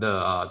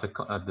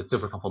the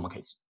super conformal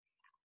case.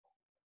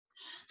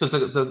 So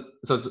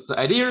the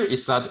idea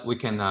is that we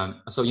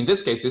can. So in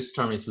this case, this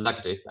term is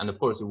negative, and of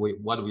course,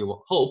 what we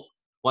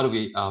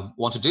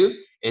want to do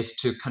is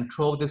to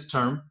control this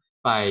term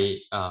by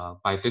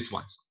this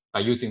ones, by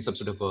using some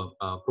sort of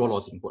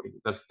Grolow's inequality.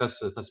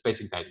 That's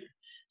basic idea.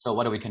 So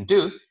what we can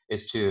do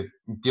is to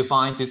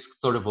define this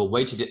sort of a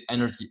weighted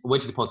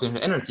potential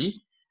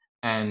energy,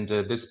 and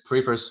this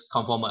prefers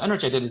conformal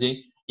energy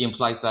identity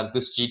implies that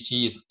this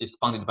GT is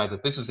bounded by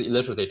this is the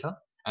electrical data,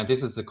 and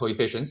this is the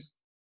coefficients.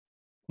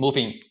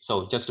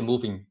 Just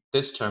moving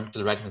this term to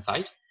the right-hand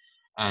side,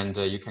 and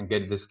you can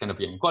get this kind of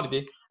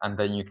inequality, and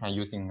then you can,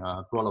 using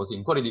Grolow's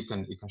inequality,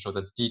 you can show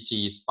that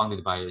dt is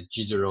bounded by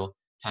g0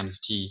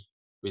 times t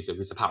with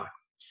the power.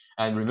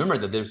 And remember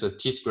that there's a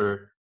t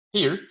square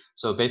here,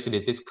 so basically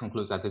this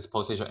concludes that this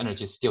potential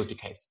energy still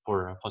decays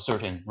for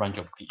certain range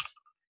of p.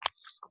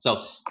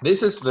 So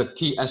this is the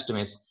key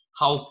estimates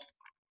how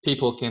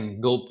people can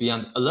go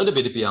beyond a little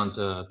bit beyond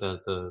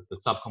the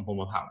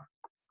subconformal power.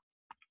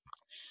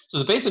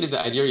 So basically, the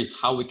idea is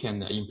how we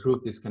can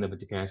improve this kind of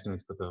decay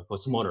estimates for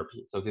smaller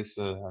p. So this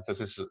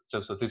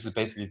is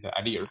basically the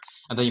idea,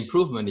 and the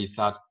improvement is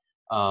that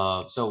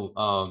so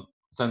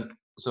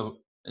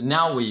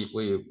now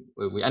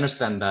we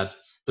understand that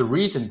the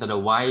reason that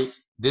why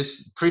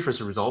this previous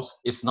results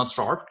is not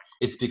sharp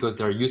is because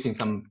they're using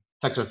some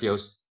vector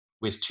fields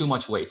with too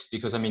much weight.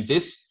 Because I mean,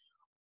 this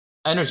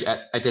energy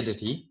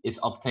identity is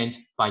obtained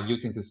by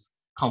using this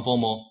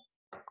conformal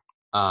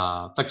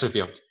vector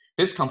field.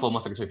 This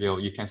conformal vector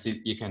field, you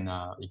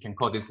can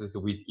call this as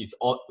with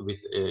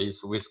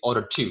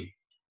order 2.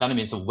 That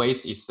means the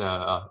weight is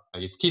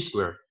t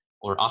squared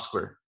or r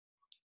squared.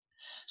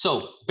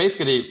 So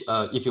basically,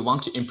 if you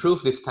want to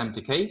improve this time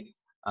decay,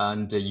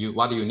 and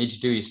what you need to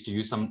do is to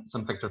use some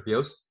vector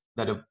fields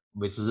that are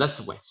with less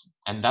weight,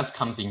 and that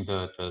comes in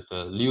the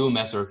Liu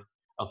method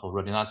of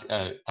Rodinansky,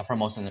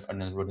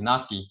 and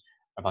Rodinansky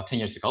about 10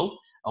 years ago.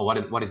 What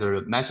is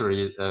the method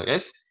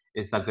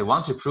is that they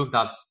want to prove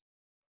that.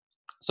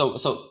 So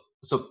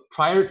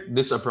prior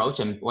this approach,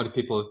 and what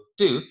people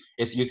do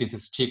is using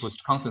this t equals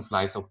to constant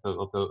slice of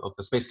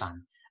the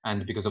space-time,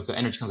 and because of the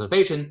energy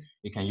conservation,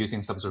 you can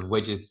using some sort of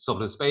weighted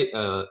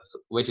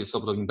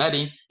Sobolev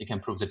embedding, you can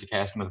prove the decay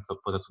estimate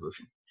for the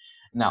solution.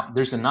 Now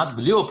there's another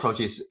Liu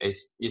approach is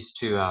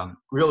to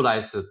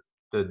realize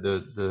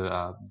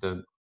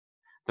the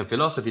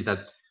philosophy that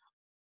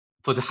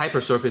for the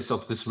hypersurface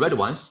of this red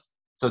ones,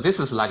 so this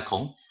is light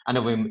cone,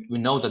 and we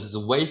know that the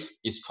wave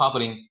is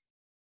traveling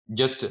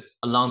just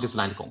along this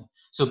light cone.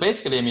 So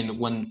basically, I mean,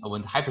 when the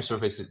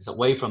hypersurface is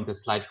away from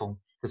this light cone,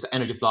 this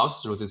energy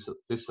flux through this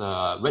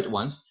red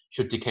ones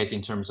should decay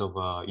in terms of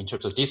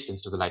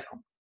distance to the light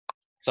cone.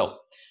 So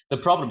the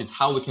problem is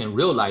how we can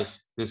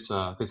realize this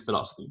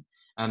philosophy.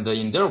 And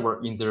in their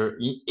work,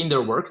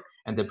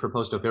 and they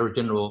proposed a very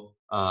general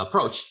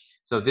approach.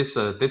 So this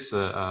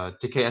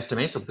decay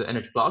estimates of the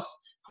energy flux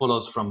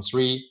follows from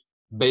 3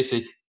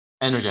 basic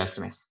energy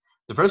estimates.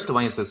 The first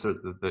one is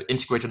the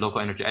integrated local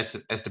energy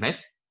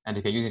estimates, and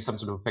you can use some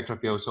sort of vector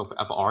fields of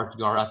R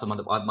to R as a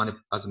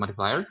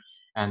multiplier.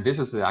 And this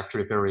is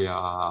actually very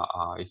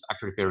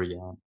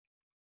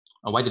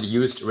widely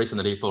used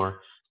recently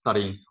for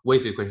studying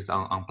wave equations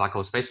on black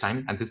hole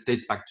spacetime, and this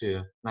dates back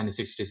to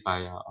 1960s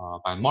by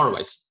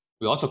Morawitz.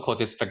 We also call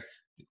these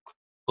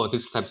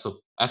types of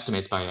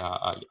estimates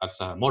as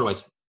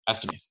Morawitz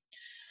estimates.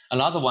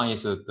 Another one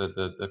is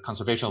the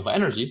conservation of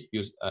energy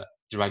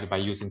derived by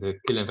using the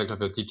Killian vector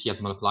field dt as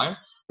a multiplier.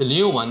 The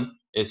new one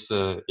is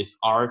a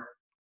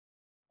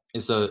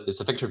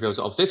vector field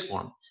of this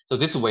form. So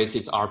this weight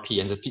is Rp,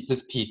 and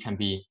this p can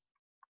be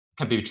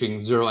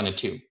between 0 and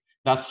 2.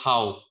 That's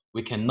how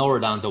we can narrow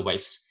down the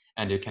weights,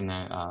 and you can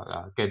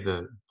get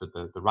the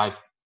right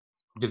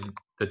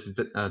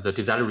the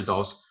desired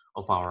results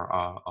of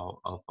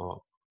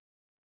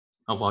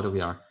what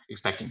we are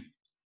expecting.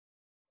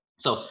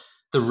 So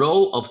the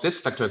role of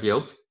this vector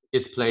field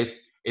is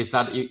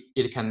that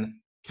it can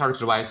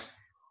characterize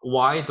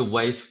why the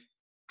wave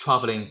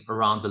traveling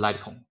around the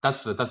light cone.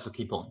 That's the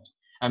key point.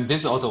 And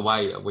this is also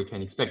why we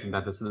can expect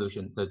that the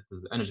solution, the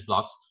energy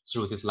flux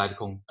through this light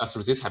cone,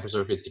 through this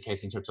hypersurface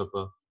decays in terms of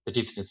the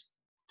distance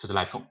to the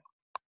light cone.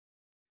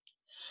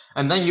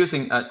 And then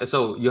using,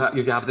 so you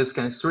have this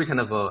three kind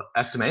of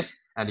estimates,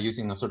 and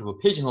using a sort of a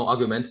pigeonhole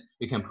argument,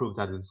 you can prove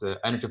that this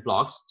energy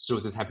flux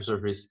through this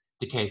hypersurface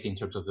decays in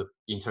terms of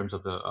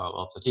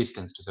the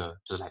distance to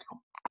the light cone.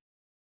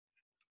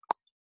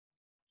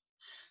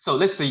 So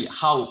let's see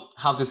how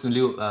this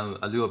new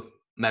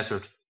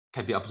method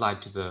can be applied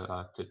to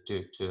the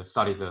to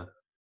study the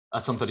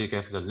asymptotic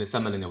of the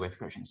semilinear wave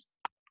equations.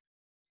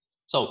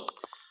 So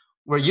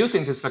we're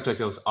using this vector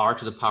equals r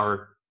to the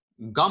power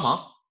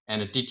gamma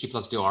and dt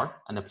plus dr,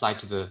 and apply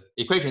to the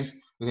equations,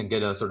 we can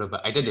get a sort of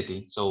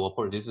identity. So of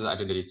course, this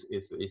identity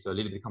is a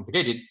little bit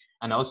complicated,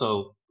 and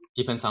also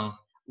depends on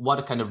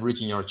what kind of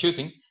region you're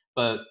choosing.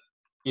 But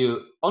you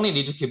only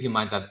need to keep in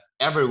mind that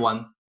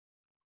everyone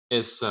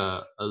is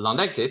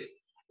non-negative,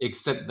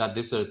 except that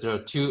there are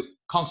two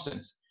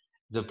constants.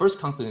 The first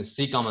constant is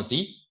c gamma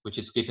d, which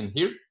is given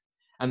here,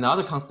 and the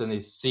other constant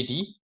is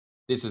cd.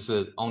 This is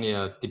only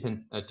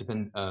depends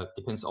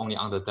only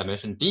on the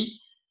dimension d,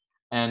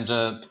 and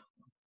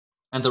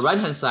the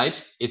right-hand side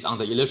is on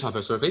the Illusion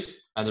hypersurface,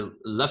 and the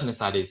left-hand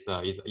side is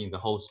in the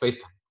whole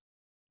spacetime.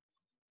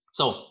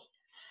 So,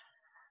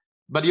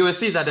 but you will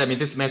see that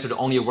this method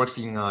only works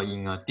in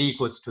d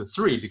equals to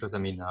 3, because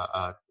d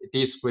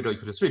is greater or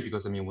equal to 3,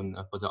 because when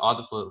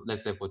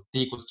let's say for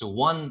d equals to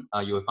 1,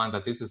 you will find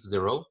that this is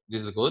 0.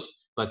 This is good,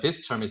 but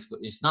this term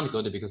is not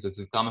good because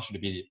this gamma should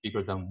be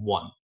bigger than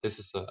 1. This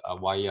is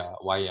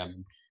why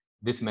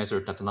this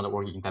method does not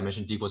work in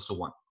dimension d equals to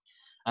 1.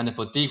 And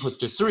for d equals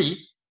to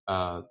 3,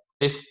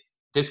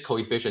 this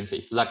coefficient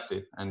is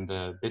selective, and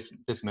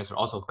this method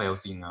also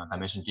fails in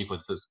dimension d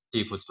equals to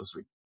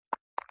 3,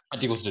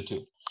 d equals to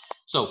 2.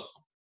 So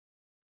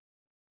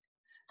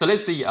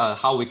let's see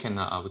how we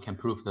can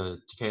prove the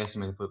decay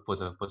estimate for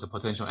the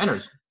potential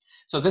energy.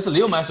 So this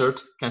Liu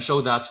method can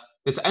show that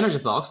this energy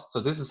flux. So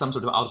this is some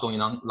sort of outgoing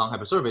long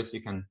hypersurface.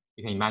 You can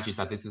imagine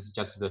that this is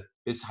just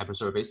this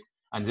hypersurface,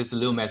 and this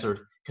Liu method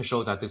can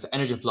show that this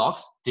energy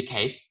flux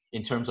decays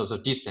in terms of the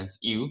distance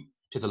u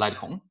to the light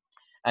cone.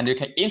 And you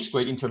can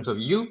integrate in terms of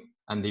u,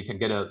 and you can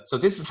get so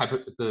this is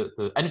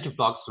the energy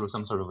flux through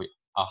some sort of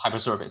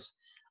hypersurface.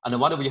 And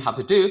what we have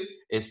to do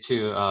is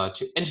to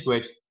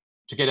integrate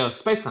to get a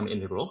spacetime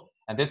integral.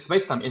 And this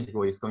spacetime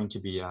integral is going to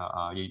be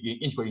you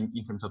integrate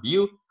in terms of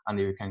u, and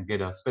you can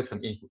get a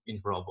spacetime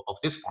integral of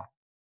this form.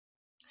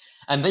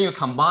 And then you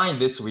combine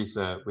this with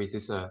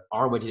this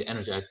r-weighted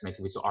energy estimates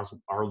with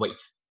r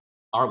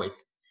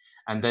weights,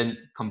 and then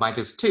combine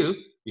these two.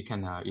 You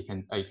can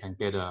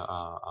get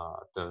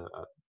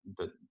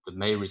the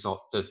main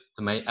result, the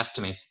main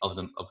estimates of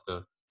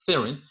the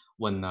theorem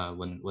when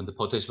the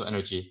potential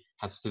energy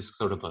has this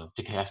sort of a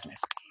decay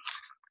estimates.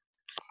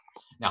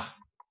 Now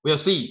we'll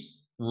see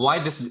why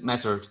this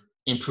method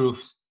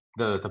improves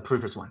the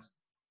previous ones.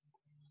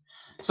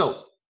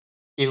 So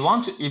if we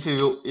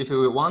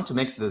want to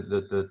make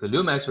the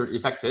Liu method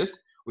effective,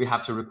 we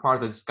have to require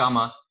that this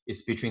gamma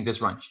is between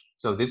this range.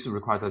 So this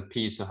requires that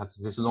P has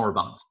this lower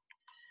bound.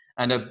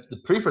 And the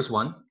previous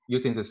one,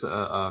 using this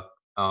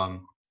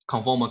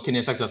conformal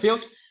Keeling vector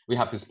field, we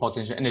have this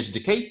potential energy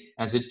decay,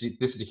 and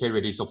this decay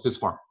rate is of this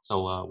form.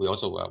 So we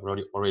also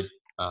already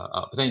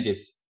presented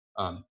this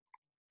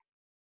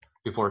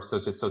before. So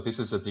this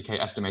is the decay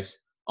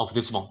estimates of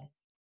this one.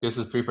 This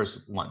is previous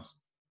ones.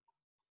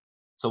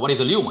 So what is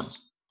the Liu ones?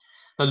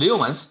 The Liu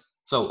ones.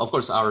 So of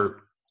course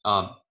our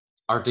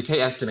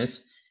decay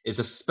estimates is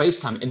a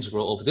space-time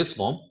integral of this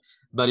form.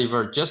 But if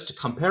we're just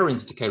comparing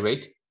the decay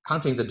rate,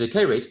 counting the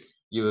decay rate,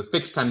 you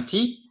fix time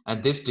t,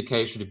 and this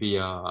decay should be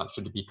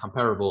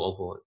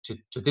comparable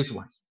to this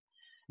ones.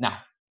 Now,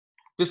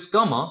 this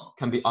gamma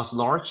can be as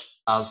large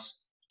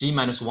as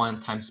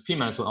d-1 times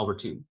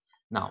p-1/2.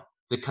 Now,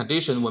 the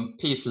condition when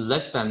p is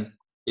less than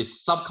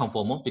is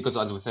subconformal, because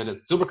as we said,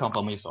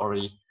 superconformal is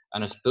already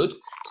understood.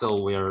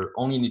 So we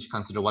only need to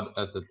consider what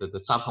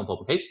the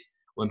subconformal case.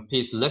 When p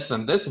is less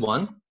than this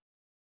one,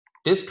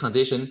 this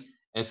condition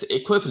is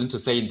equivalent to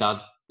saying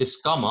that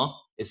this gamma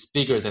is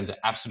bigger than the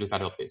absolute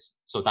value of this.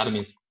 So that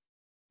means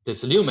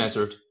this Liu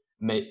method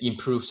may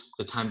improve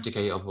the time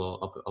decay of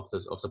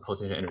the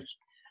potential energy,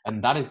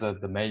 and that is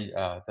the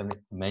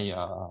main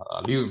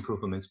Liu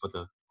improvements for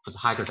the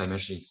higher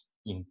dimensions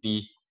in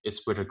B is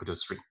greater or equal to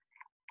 3.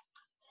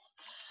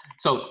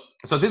 So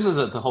this is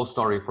the whole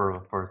story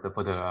for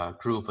the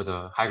proof for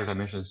the higher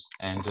dimensions.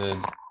 And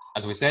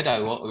as we said,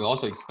 we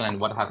also explain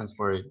what happens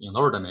for in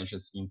lower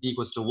dimensions. In B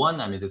equals to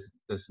 1,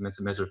 this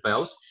method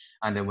fails.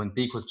 And then when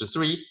B equals to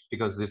 3,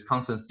 because this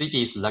constant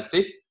CD is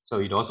selective, so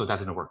it also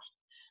doesn't work.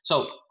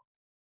 So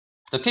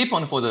the key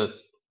point for the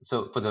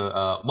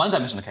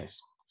one-dimensional case.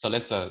 So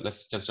let's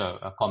just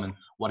comment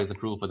what is the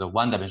proof for the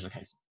one-dimensional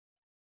case.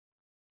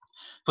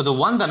 For the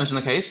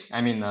one-dimensional case,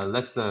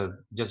 let's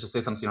just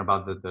say something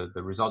about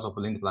the results of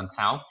Lindemann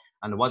tau,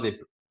 and what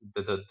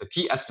the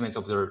key estimates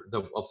of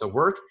the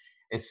work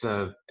is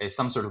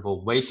some sort of a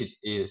weighted,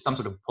 some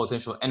sort of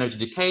potential energy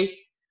decay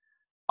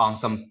on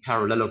some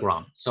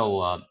parallelogram.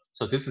 So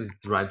so this is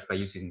derived by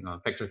using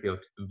vector field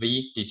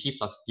v dt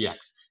plus dx.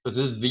 So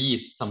this v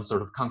is some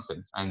sort of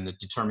constants and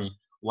determine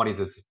what is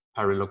this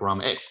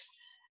parallelogram is.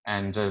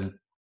 And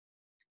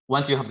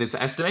once you have these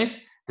estimates,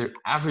 the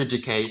average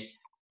decay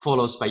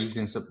follows by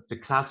using the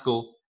classical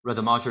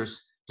Rademacher's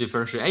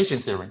differentiation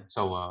theorem.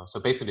 So so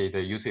basically,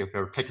 the using a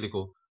very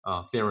technical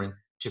theorem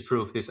to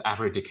prove this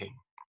average decay.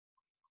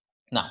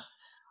 Now,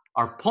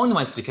 our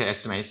pointwise decay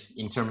estimates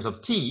in terms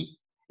of t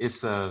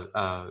is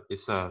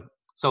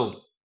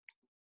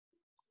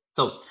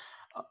so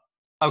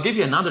I'll give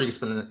you another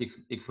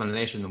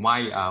explanation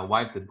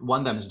why the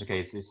one-dimensional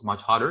case is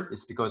much harder.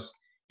 It's because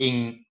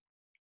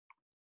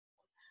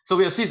so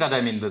we'll see that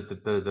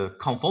the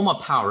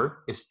conformal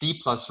power is d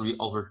plus 3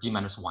 over d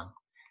minus 1.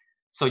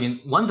 So in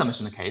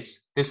one-dimensional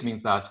case, this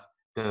means that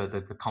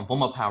the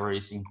conformal power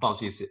is in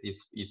fact is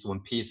when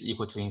p is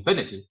equal to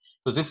infinity.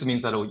 So this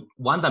means that a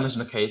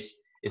one-dimensional case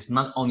is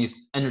not only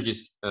energy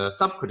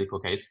subcritical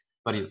case,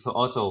 but it's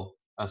also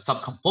a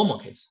subconformal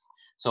case.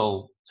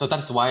 So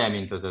that's why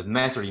the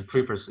method in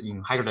previous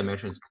in higher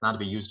dimensions cannot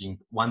be used in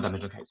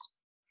one-dimensional case.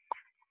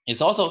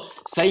 It's also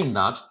saying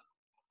that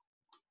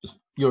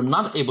you're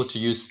not able to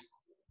use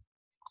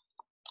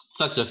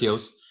vector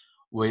fields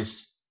with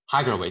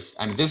higher weights.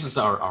 This is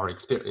our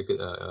experience.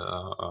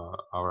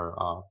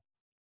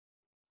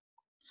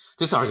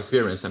 This is our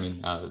experience.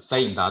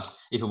 Saying that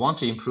if you want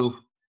to improve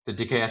the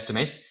decay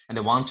estimates and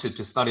they want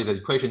to study the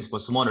equations for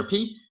smaller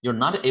p, you're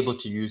not able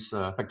to use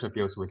vector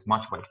fields with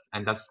much weights,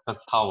 and that's the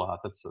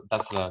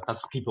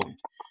key point.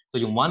 So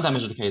in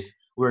one-dimensional case,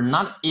 we're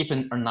not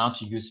even allowed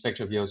to use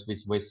vector fields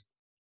with weights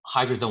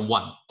higher than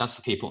 1. That's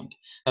the key point.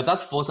 That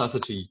forces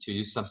us to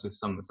use some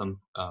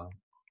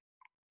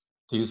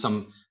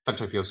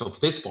vector fields of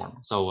this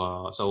form.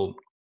 So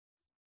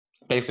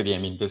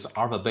basically, this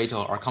alpha beta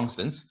are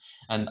constants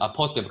and are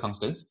positive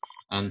constants,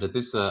 and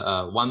this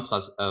 1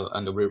 plus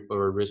and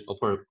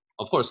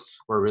of course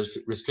we're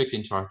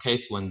restricting to our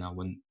case when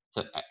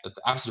the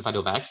absolute value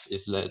of x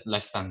is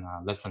less than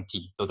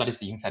t. So that is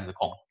the inside the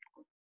cone.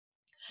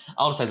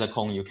 Outside the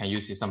cone, you can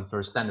use some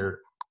very standard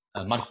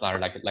multiplier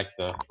like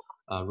the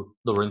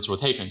Lorentz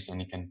rotations, and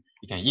you can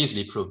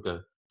easily prove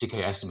the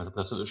decay estimate of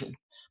the solution.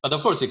 But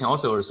of course, you can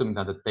also assume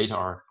that the data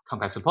are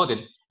convex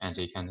supported, and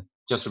you can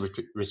just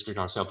restrict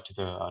ourselves to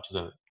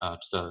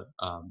the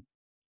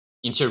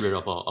interior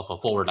of a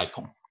forward light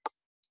cone.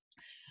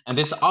 And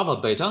this alpha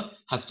beta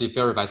has to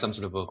vary by some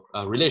sort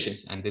of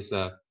relations, and this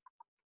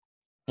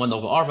 1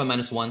 over alpha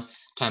minus 1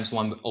 times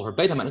 1 over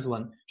beta minus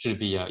 1 should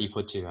be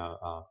equal to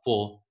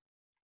 4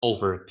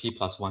 over p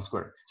plus 1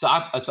 squared. So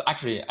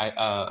actually,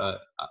 I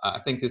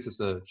think this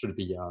is should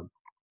be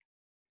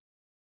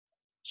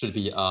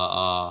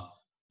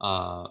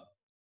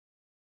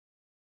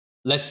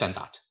less than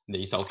that.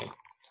 It's okay.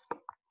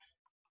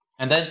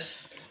 And then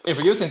if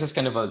you're using this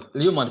kind of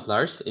Liu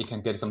multipliers, you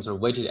can get some sort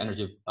of weighted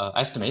energy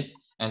estimates,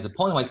 and the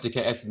pointwise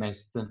decay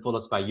estimates then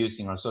follows by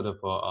using a sort of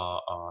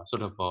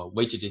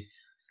weighted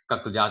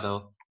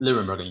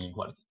Gagliardo-Liebenberg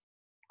inequality.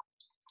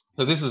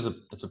 So this is a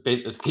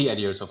key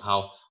ideas of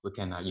how we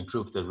can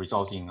improve the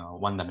results in a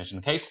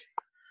one-dimensional case.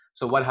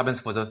 So what happens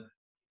for the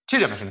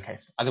two-dimensional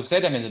case? As I've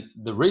said,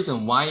 the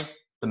reason why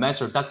the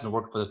method doesn't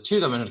work for the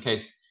two-dimensional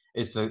case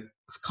is the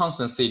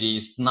constant CD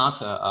is not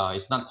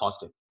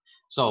positive.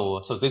 So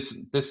this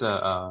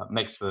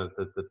makes the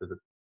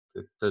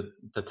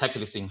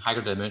techniques in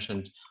higher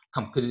dimension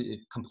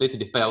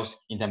completely fails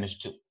in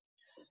dimension 2.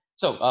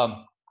 So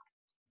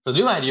the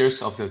new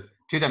ideas of the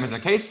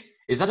two-dimensional case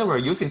is that we're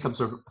using some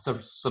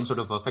sort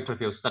of a vector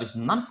field that is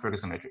non-spherical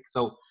symmetric.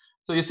 So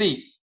you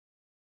see,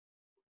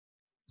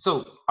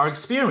 so our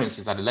experience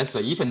is that, let's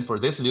say, even for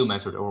this Liu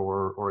method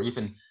or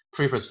even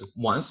previous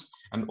ones,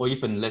 or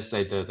even let's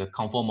say the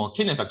conformal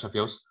Killian vector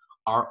fields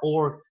are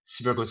all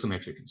spherical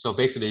symmetric. So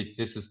basically,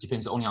 this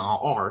depends only on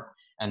R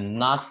and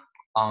not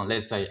on,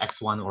 let's say,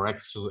 x1 or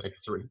x2,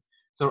 x3.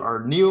 So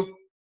our new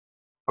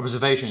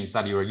observation is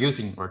that you are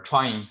using or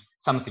trying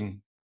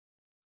something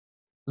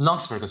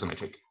non-spherical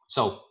symmetric.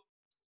 So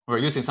we're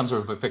using some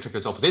sort of a vector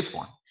field of this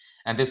form,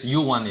 and this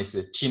U1 is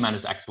t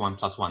minus x1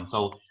 plus 1.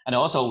 So, and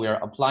also we are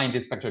applying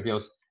these vector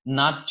fields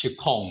not to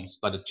cones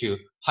but to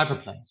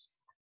hyperplanes.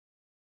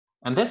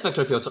 And this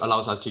vector field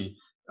allows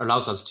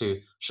us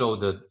to show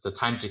the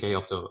time decay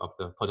of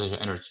the potential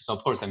energy. So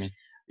of course, if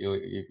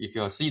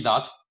you see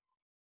that,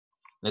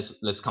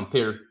 let's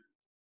compare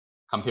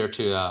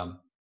to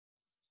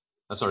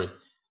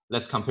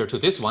let's compare to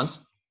this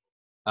ones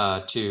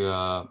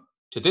to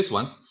this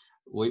ones.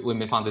 We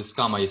may find this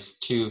gamma is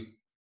 2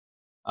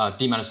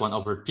 d minus 1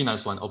 over p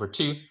minus 1 over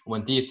 2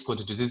 when d is equal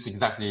to this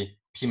exactly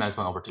p minus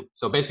 1 over 2.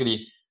 So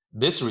basically,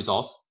 this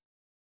result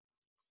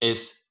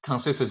is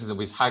consistent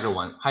with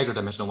higher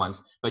dimensional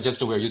ones, but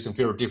just we're using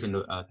very different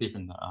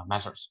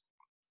methods.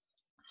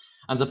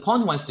 And the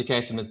pointwise decay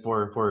estimate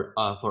for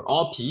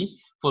all p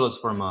follows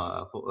from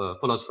a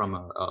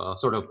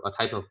sort of a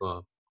type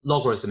of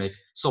logarithmic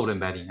solid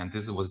embedding, and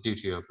this was due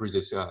to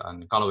Bridges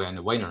and Galloway and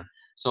Weiner.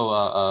 So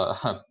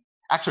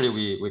actually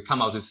we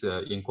come out this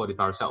in quality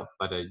by ourselves,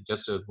 but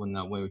just when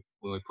we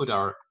put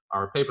our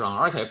paper on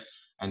archive,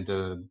 and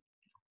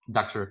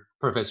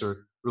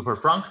Professor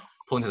Rupert Frank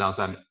pointed to us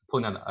that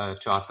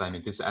I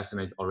mean, this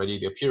estimate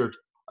already appeared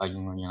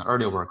in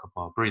earlier work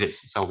of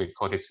Bridges, so we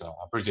call this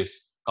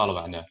Bridges,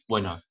 Golova, and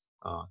Werner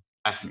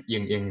estimate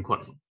in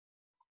quality.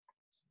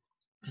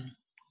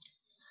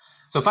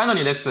 So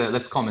finally,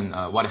 let's comment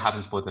what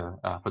happens for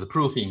the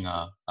proof in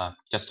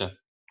just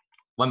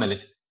 1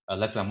 minute,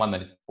 less than 1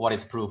 minute. What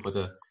is proof for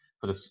the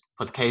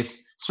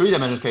case,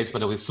 3-dimensional case,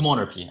 but with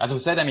smaller p? As we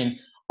said, I mean,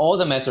 all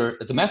the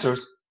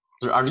methods,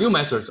 there are new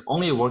methods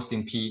only works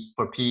in p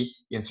for p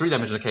in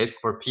 3-dimensional case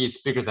for p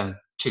is bigger than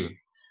 2,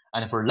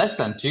 and for less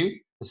than 2,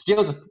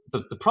 still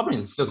the problem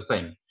is still the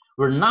same.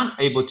 We're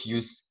not able to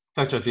use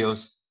vector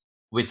fields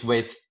with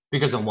weights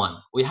bigger than 1.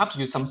 We have to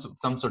use some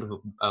sort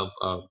of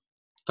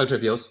vector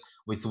fields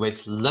with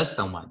weights less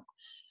than 1,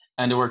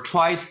 and we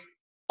tried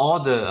all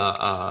the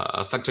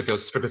vector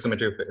fields,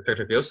 supersymmetric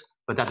vector fields,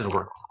 but that didn't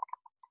work.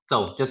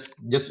 So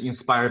just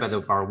inspired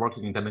by our work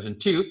in dimension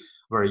 2,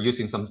 we're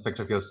using some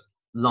vector fields,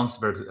 long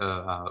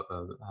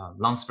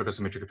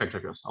supersymmetric vector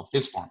fields of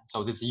this form.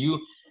 So this U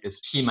is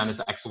t minus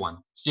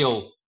x1.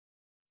 Still,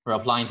 we're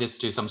applying this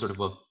to some sort of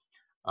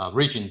a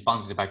region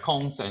bounded by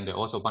cones and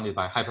also bounded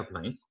by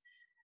hyperplanes.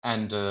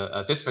 And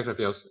this vector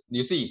fields,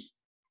 you see,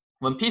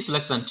 when p is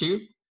less than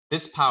 2,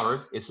 this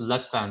power is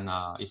less than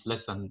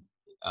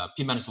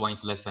p minus 1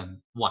 is less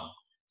than 1.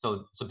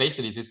 So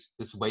basically,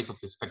 this weight of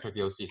this vector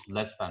field is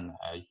less than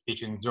is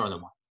between 0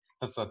 and 1.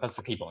 That's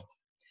the key point.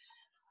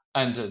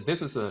 And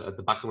this is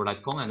the backward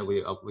light cone, and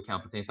we can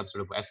obtain some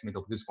sort of estimate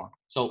of this form.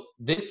 So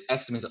these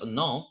estimates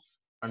alone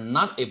are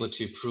not able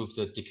to prove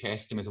the decay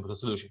estimates of the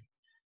solution.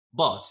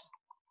 But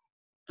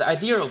the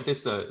idea of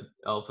this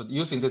of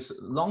using this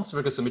long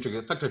spherical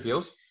symmetric vector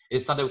fields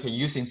is that we can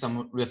use in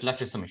some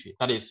reflected symmetry.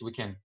 That is, we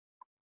can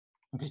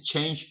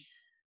change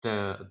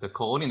the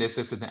coordinate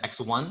system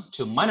x1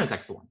 to minus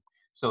x1.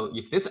 So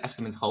if this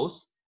estimate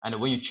holds, and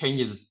when you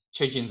changing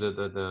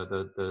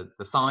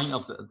the sign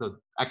of the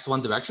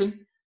x1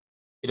 direction,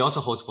 it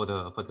also holds for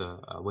the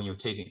when you're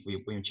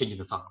changing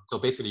the sign. So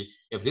basically,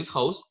 if this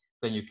holds,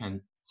 then you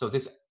can. So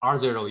this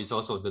R0 is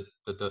also the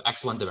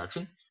x1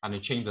 direction, and you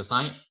change the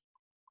sign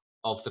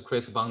of the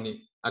corresponding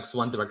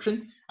x1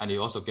 direction, and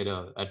you also get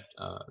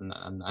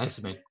an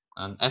estimate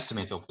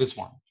of this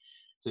one.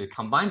 So you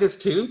combine these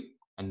two,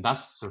 and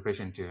that's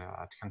sufficient to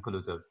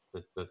conclude the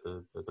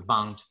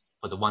bound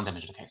for the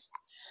 1-dimensional case.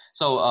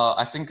 So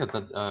I think that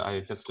I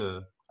just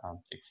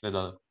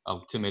extended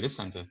 2 minutes,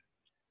 and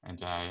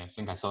I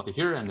think I stop it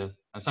here. And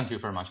thank you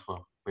very much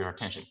for your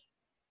attention.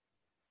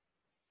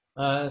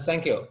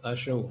 Thank you,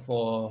 Shu,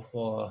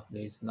 for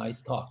this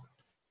nice talk.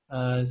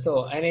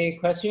 So any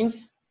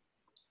questions?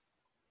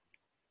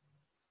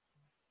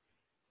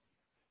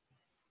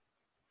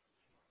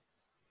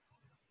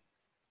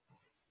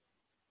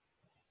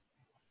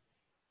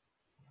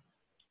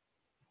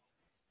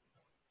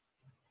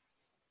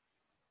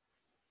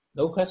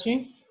 No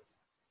question?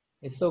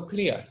 It's so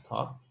clear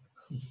talk.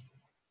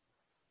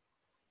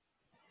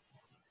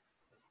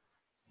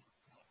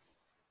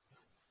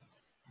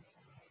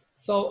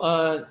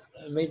 So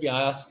maybe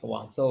I ask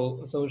one.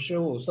 So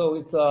Shiwu, so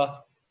it's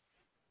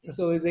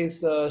so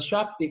this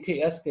sharp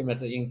decay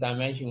estimate in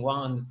dimension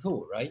 1 and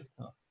 2, right?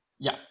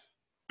 Yeah.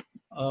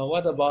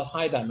 What about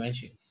high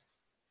dimensions?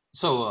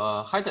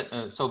 So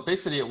so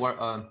basically,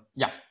 we're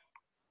yeah.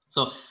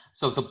 So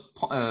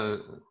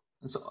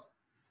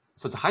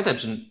the high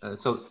dimension.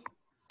 So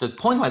the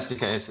pointwise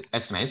decay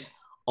estimates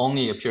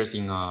only appears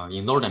in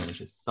lower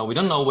dimensions. So we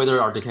don't know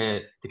whether our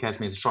decay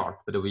estimate is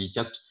sharp, but we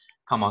just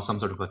come out some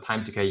sort of a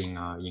time decay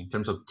in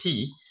terms of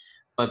t.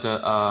 But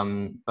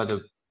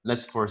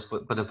as for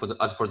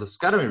the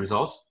scattering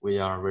results, we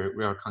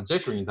are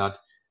conjecturing that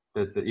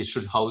it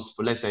should hold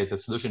for, let's say, the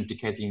solution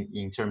decays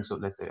in terms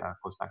of, let's say,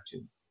 goes back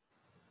to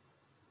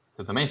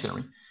the main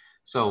theory.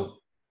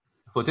 So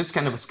for this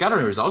kind of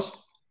scattering results,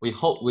 we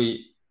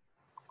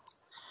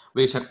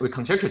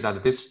conjecture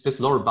that this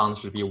lower bound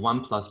should be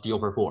 1 plus d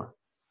over 4.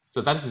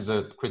 So that is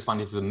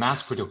corresponding to the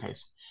mass critical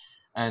case.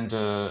 And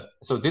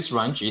so this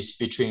range is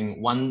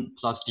between 1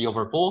 plus d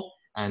over 4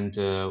 and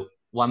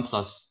 1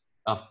 plus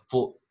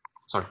 4.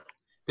 Sorry,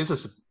 this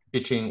is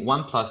between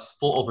 1 plus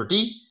 4 over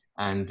d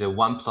and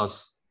 1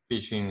 plus 4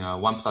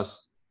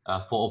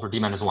 over d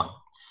minus 1.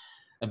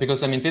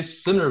 Because I mean,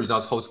 this similar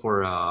results holds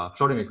for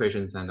Schrodinger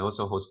equations and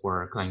also holds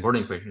for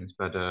Klein-Gordon equations,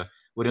 but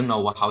we don't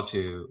know how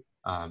to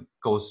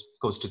goes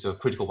to the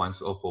critical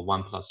ones of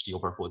 1 plus d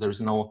over 4. There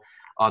is no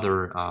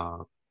other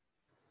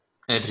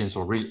evidence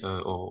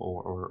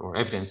or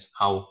evidence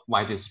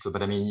why this is true.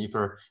 But I mean, if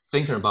you're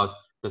thinking about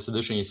the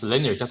solution is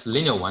linear, just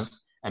linear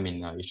ones, I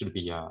mean, it should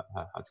be the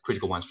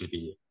critical ones should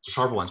be, the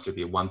sharp ones should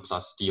be 1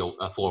 plus d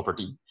 4 over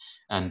d.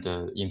 And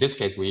in this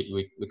case,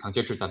 we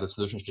conjecture that the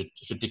solution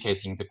should decay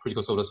in the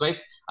critical solar space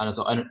and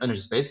also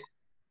energy space,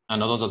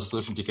 and also the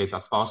solution decays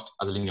as fast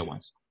as the linear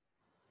ones.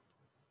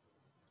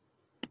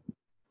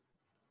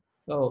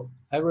 So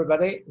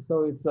everybody,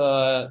 so it's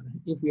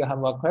if you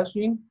have a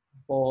question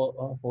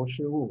for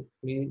Shiwu,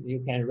 please,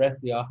 you can rest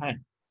your hand.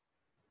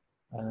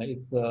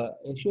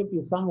 It should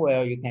be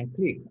somewhere you can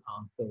click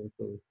on.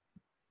 So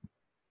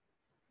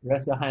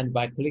rest your hand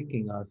by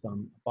clicking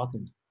some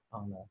button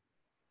on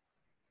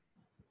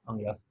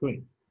your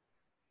screen.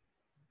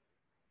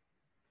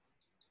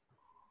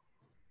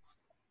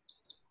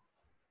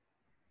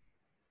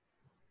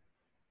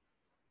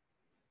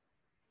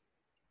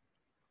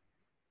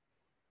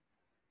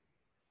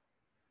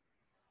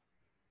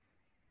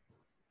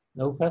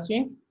 No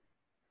question?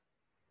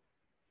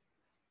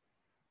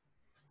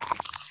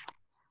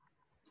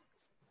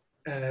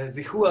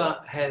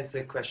 Zihua has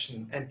a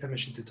question and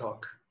permission to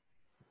talk.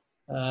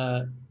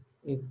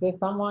 Is there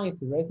someone is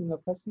raising a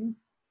question?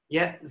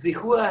 Yeah,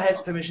 Zihua has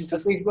permission to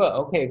speak.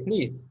 Okay,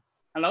 please.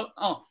 Hello.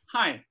 Oh,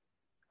 hi.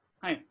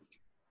 Hi.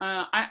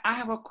 I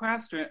have a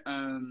question.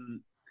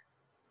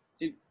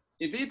 Is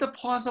it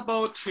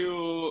possible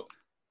to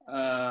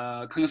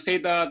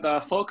consider the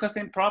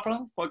focusing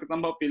problem? For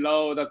example,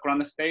 below the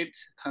ground state,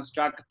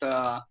 construct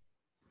the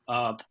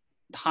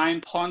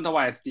time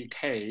point-wise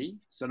decay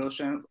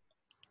solution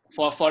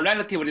for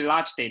relatively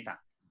large data?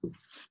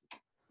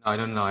 I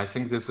don't know. I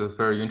think this is a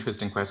very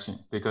interesting question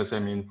because I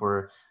mean,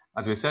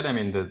 as we said,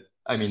 the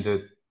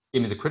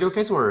critical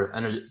case or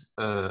energy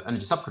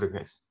subcritical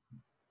case.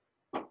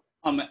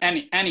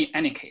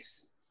 Any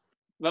case.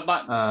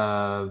 But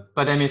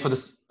I mean, for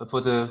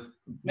the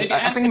maybe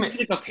I think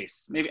critical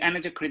case, maybe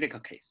energy critical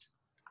case.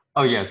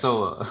 Oh yeah,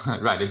 so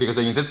right, because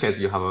in this case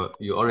you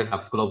already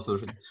have global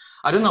solution.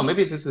 I don't know,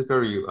 maybe this is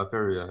very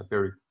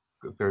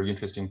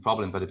interesting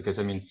problem, but because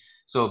I mean,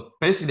 so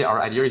basically our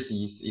idea is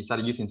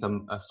that using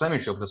some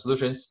symmetry of the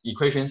solutions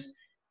equations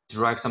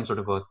derive some sort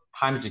of a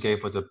time decay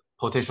for the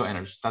potential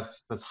energy.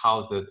 That's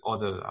how all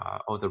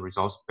the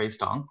results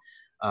based on.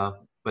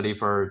 But if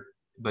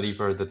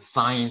the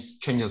signs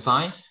change the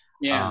sign,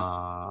 yeah.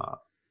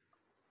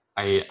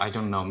 I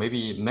don't know.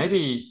 Maybe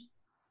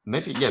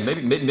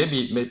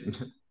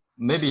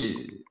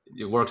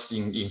it works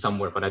in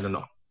somewhere, but I don't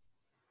know.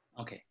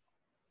 Okay.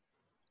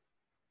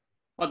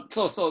 But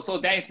so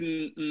there is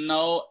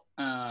no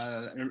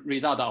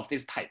result of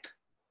this type.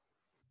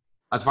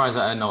 As far as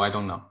I know, I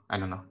don't know.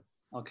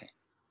 Okay.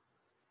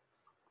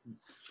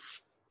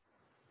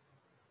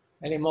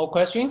 Any more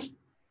questions?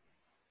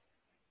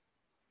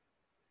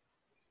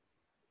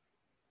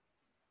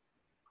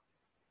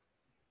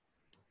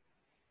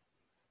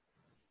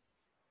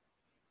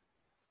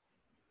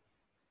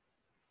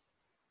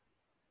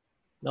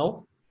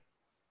 No,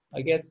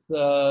 I guess.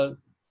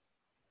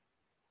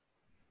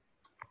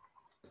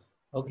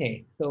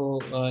 Okay,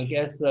 so I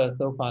guess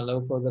so far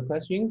no further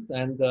questions,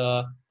 and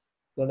so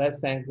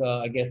let's thank.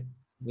 I guess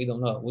we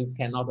don't know. We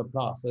cannot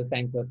applaud. So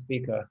thank the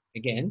speaker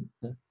again.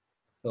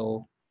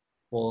 So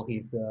for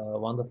his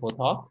wonderful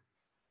talk,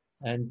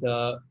 and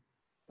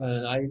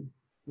I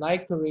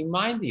like to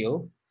remind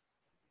you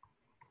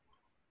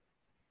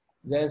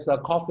there's a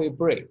coffee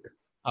break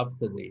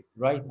after this,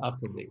 right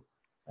after this,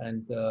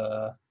 and.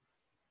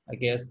 I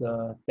guess,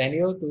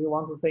 Daniel, do you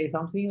want to say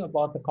something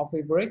about the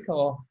coffee break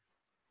or?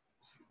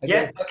 I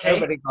guess okay.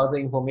 Everybody got the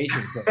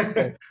information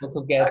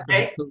to get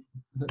okay. to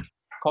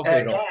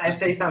coffee. Can I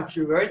say some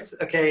few words?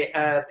 Okay,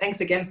 thanks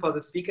again for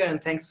the speaker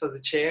and thanks for the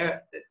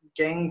chair,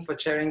 gang, for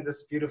chairing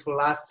this beautiful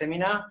last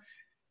seminar.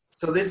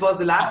 So this was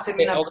the last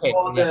seminar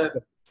before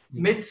the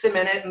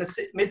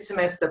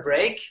mid-semester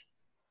break,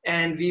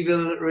 and we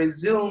will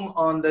resume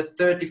on the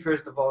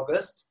 31st of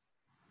August.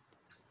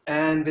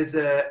 And with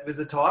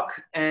a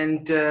talk,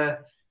 and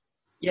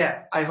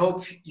yeah, I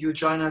hope you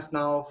join us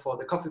now for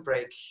the coffee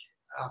break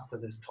after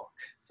this talk.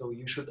 So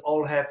you should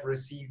all have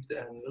received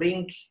a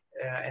link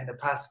and a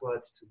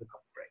password to the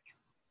coffee break.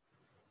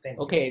 Thank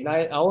you. Okay,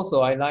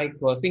 I like,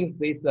 since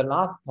this is the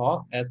last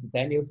talk, as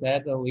Daniel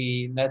said,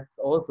 let's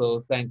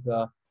also thank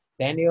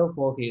Daniel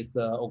for his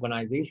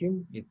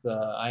organization. It's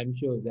I'm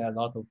sure there are a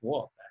lot of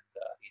work,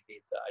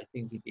 and I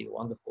think he did a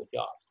wonderful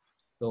job.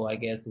 So I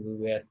guess we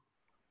will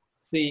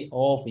see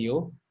all of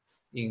you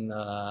in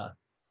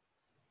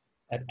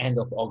at end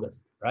of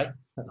August, right?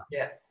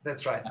 Yeah,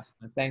 that's right.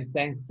 Thanks,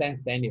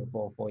 Daniel,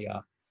 for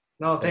your.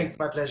 No, thanks,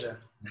 my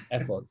pleasure.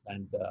 Efforts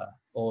and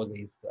all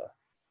these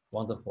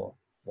wonderful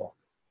work.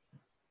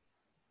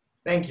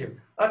 Thank you.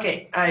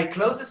 Okay, I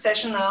close the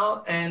session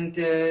now and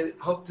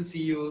hope to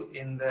see you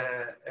in the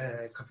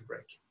coffee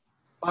break.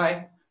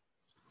 Bye.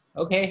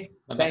 Okay.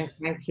 Thanks,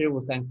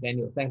 Shiwu. Thanks,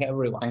 Daniel. Thank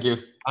everyone. Thank you.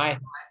 Bye.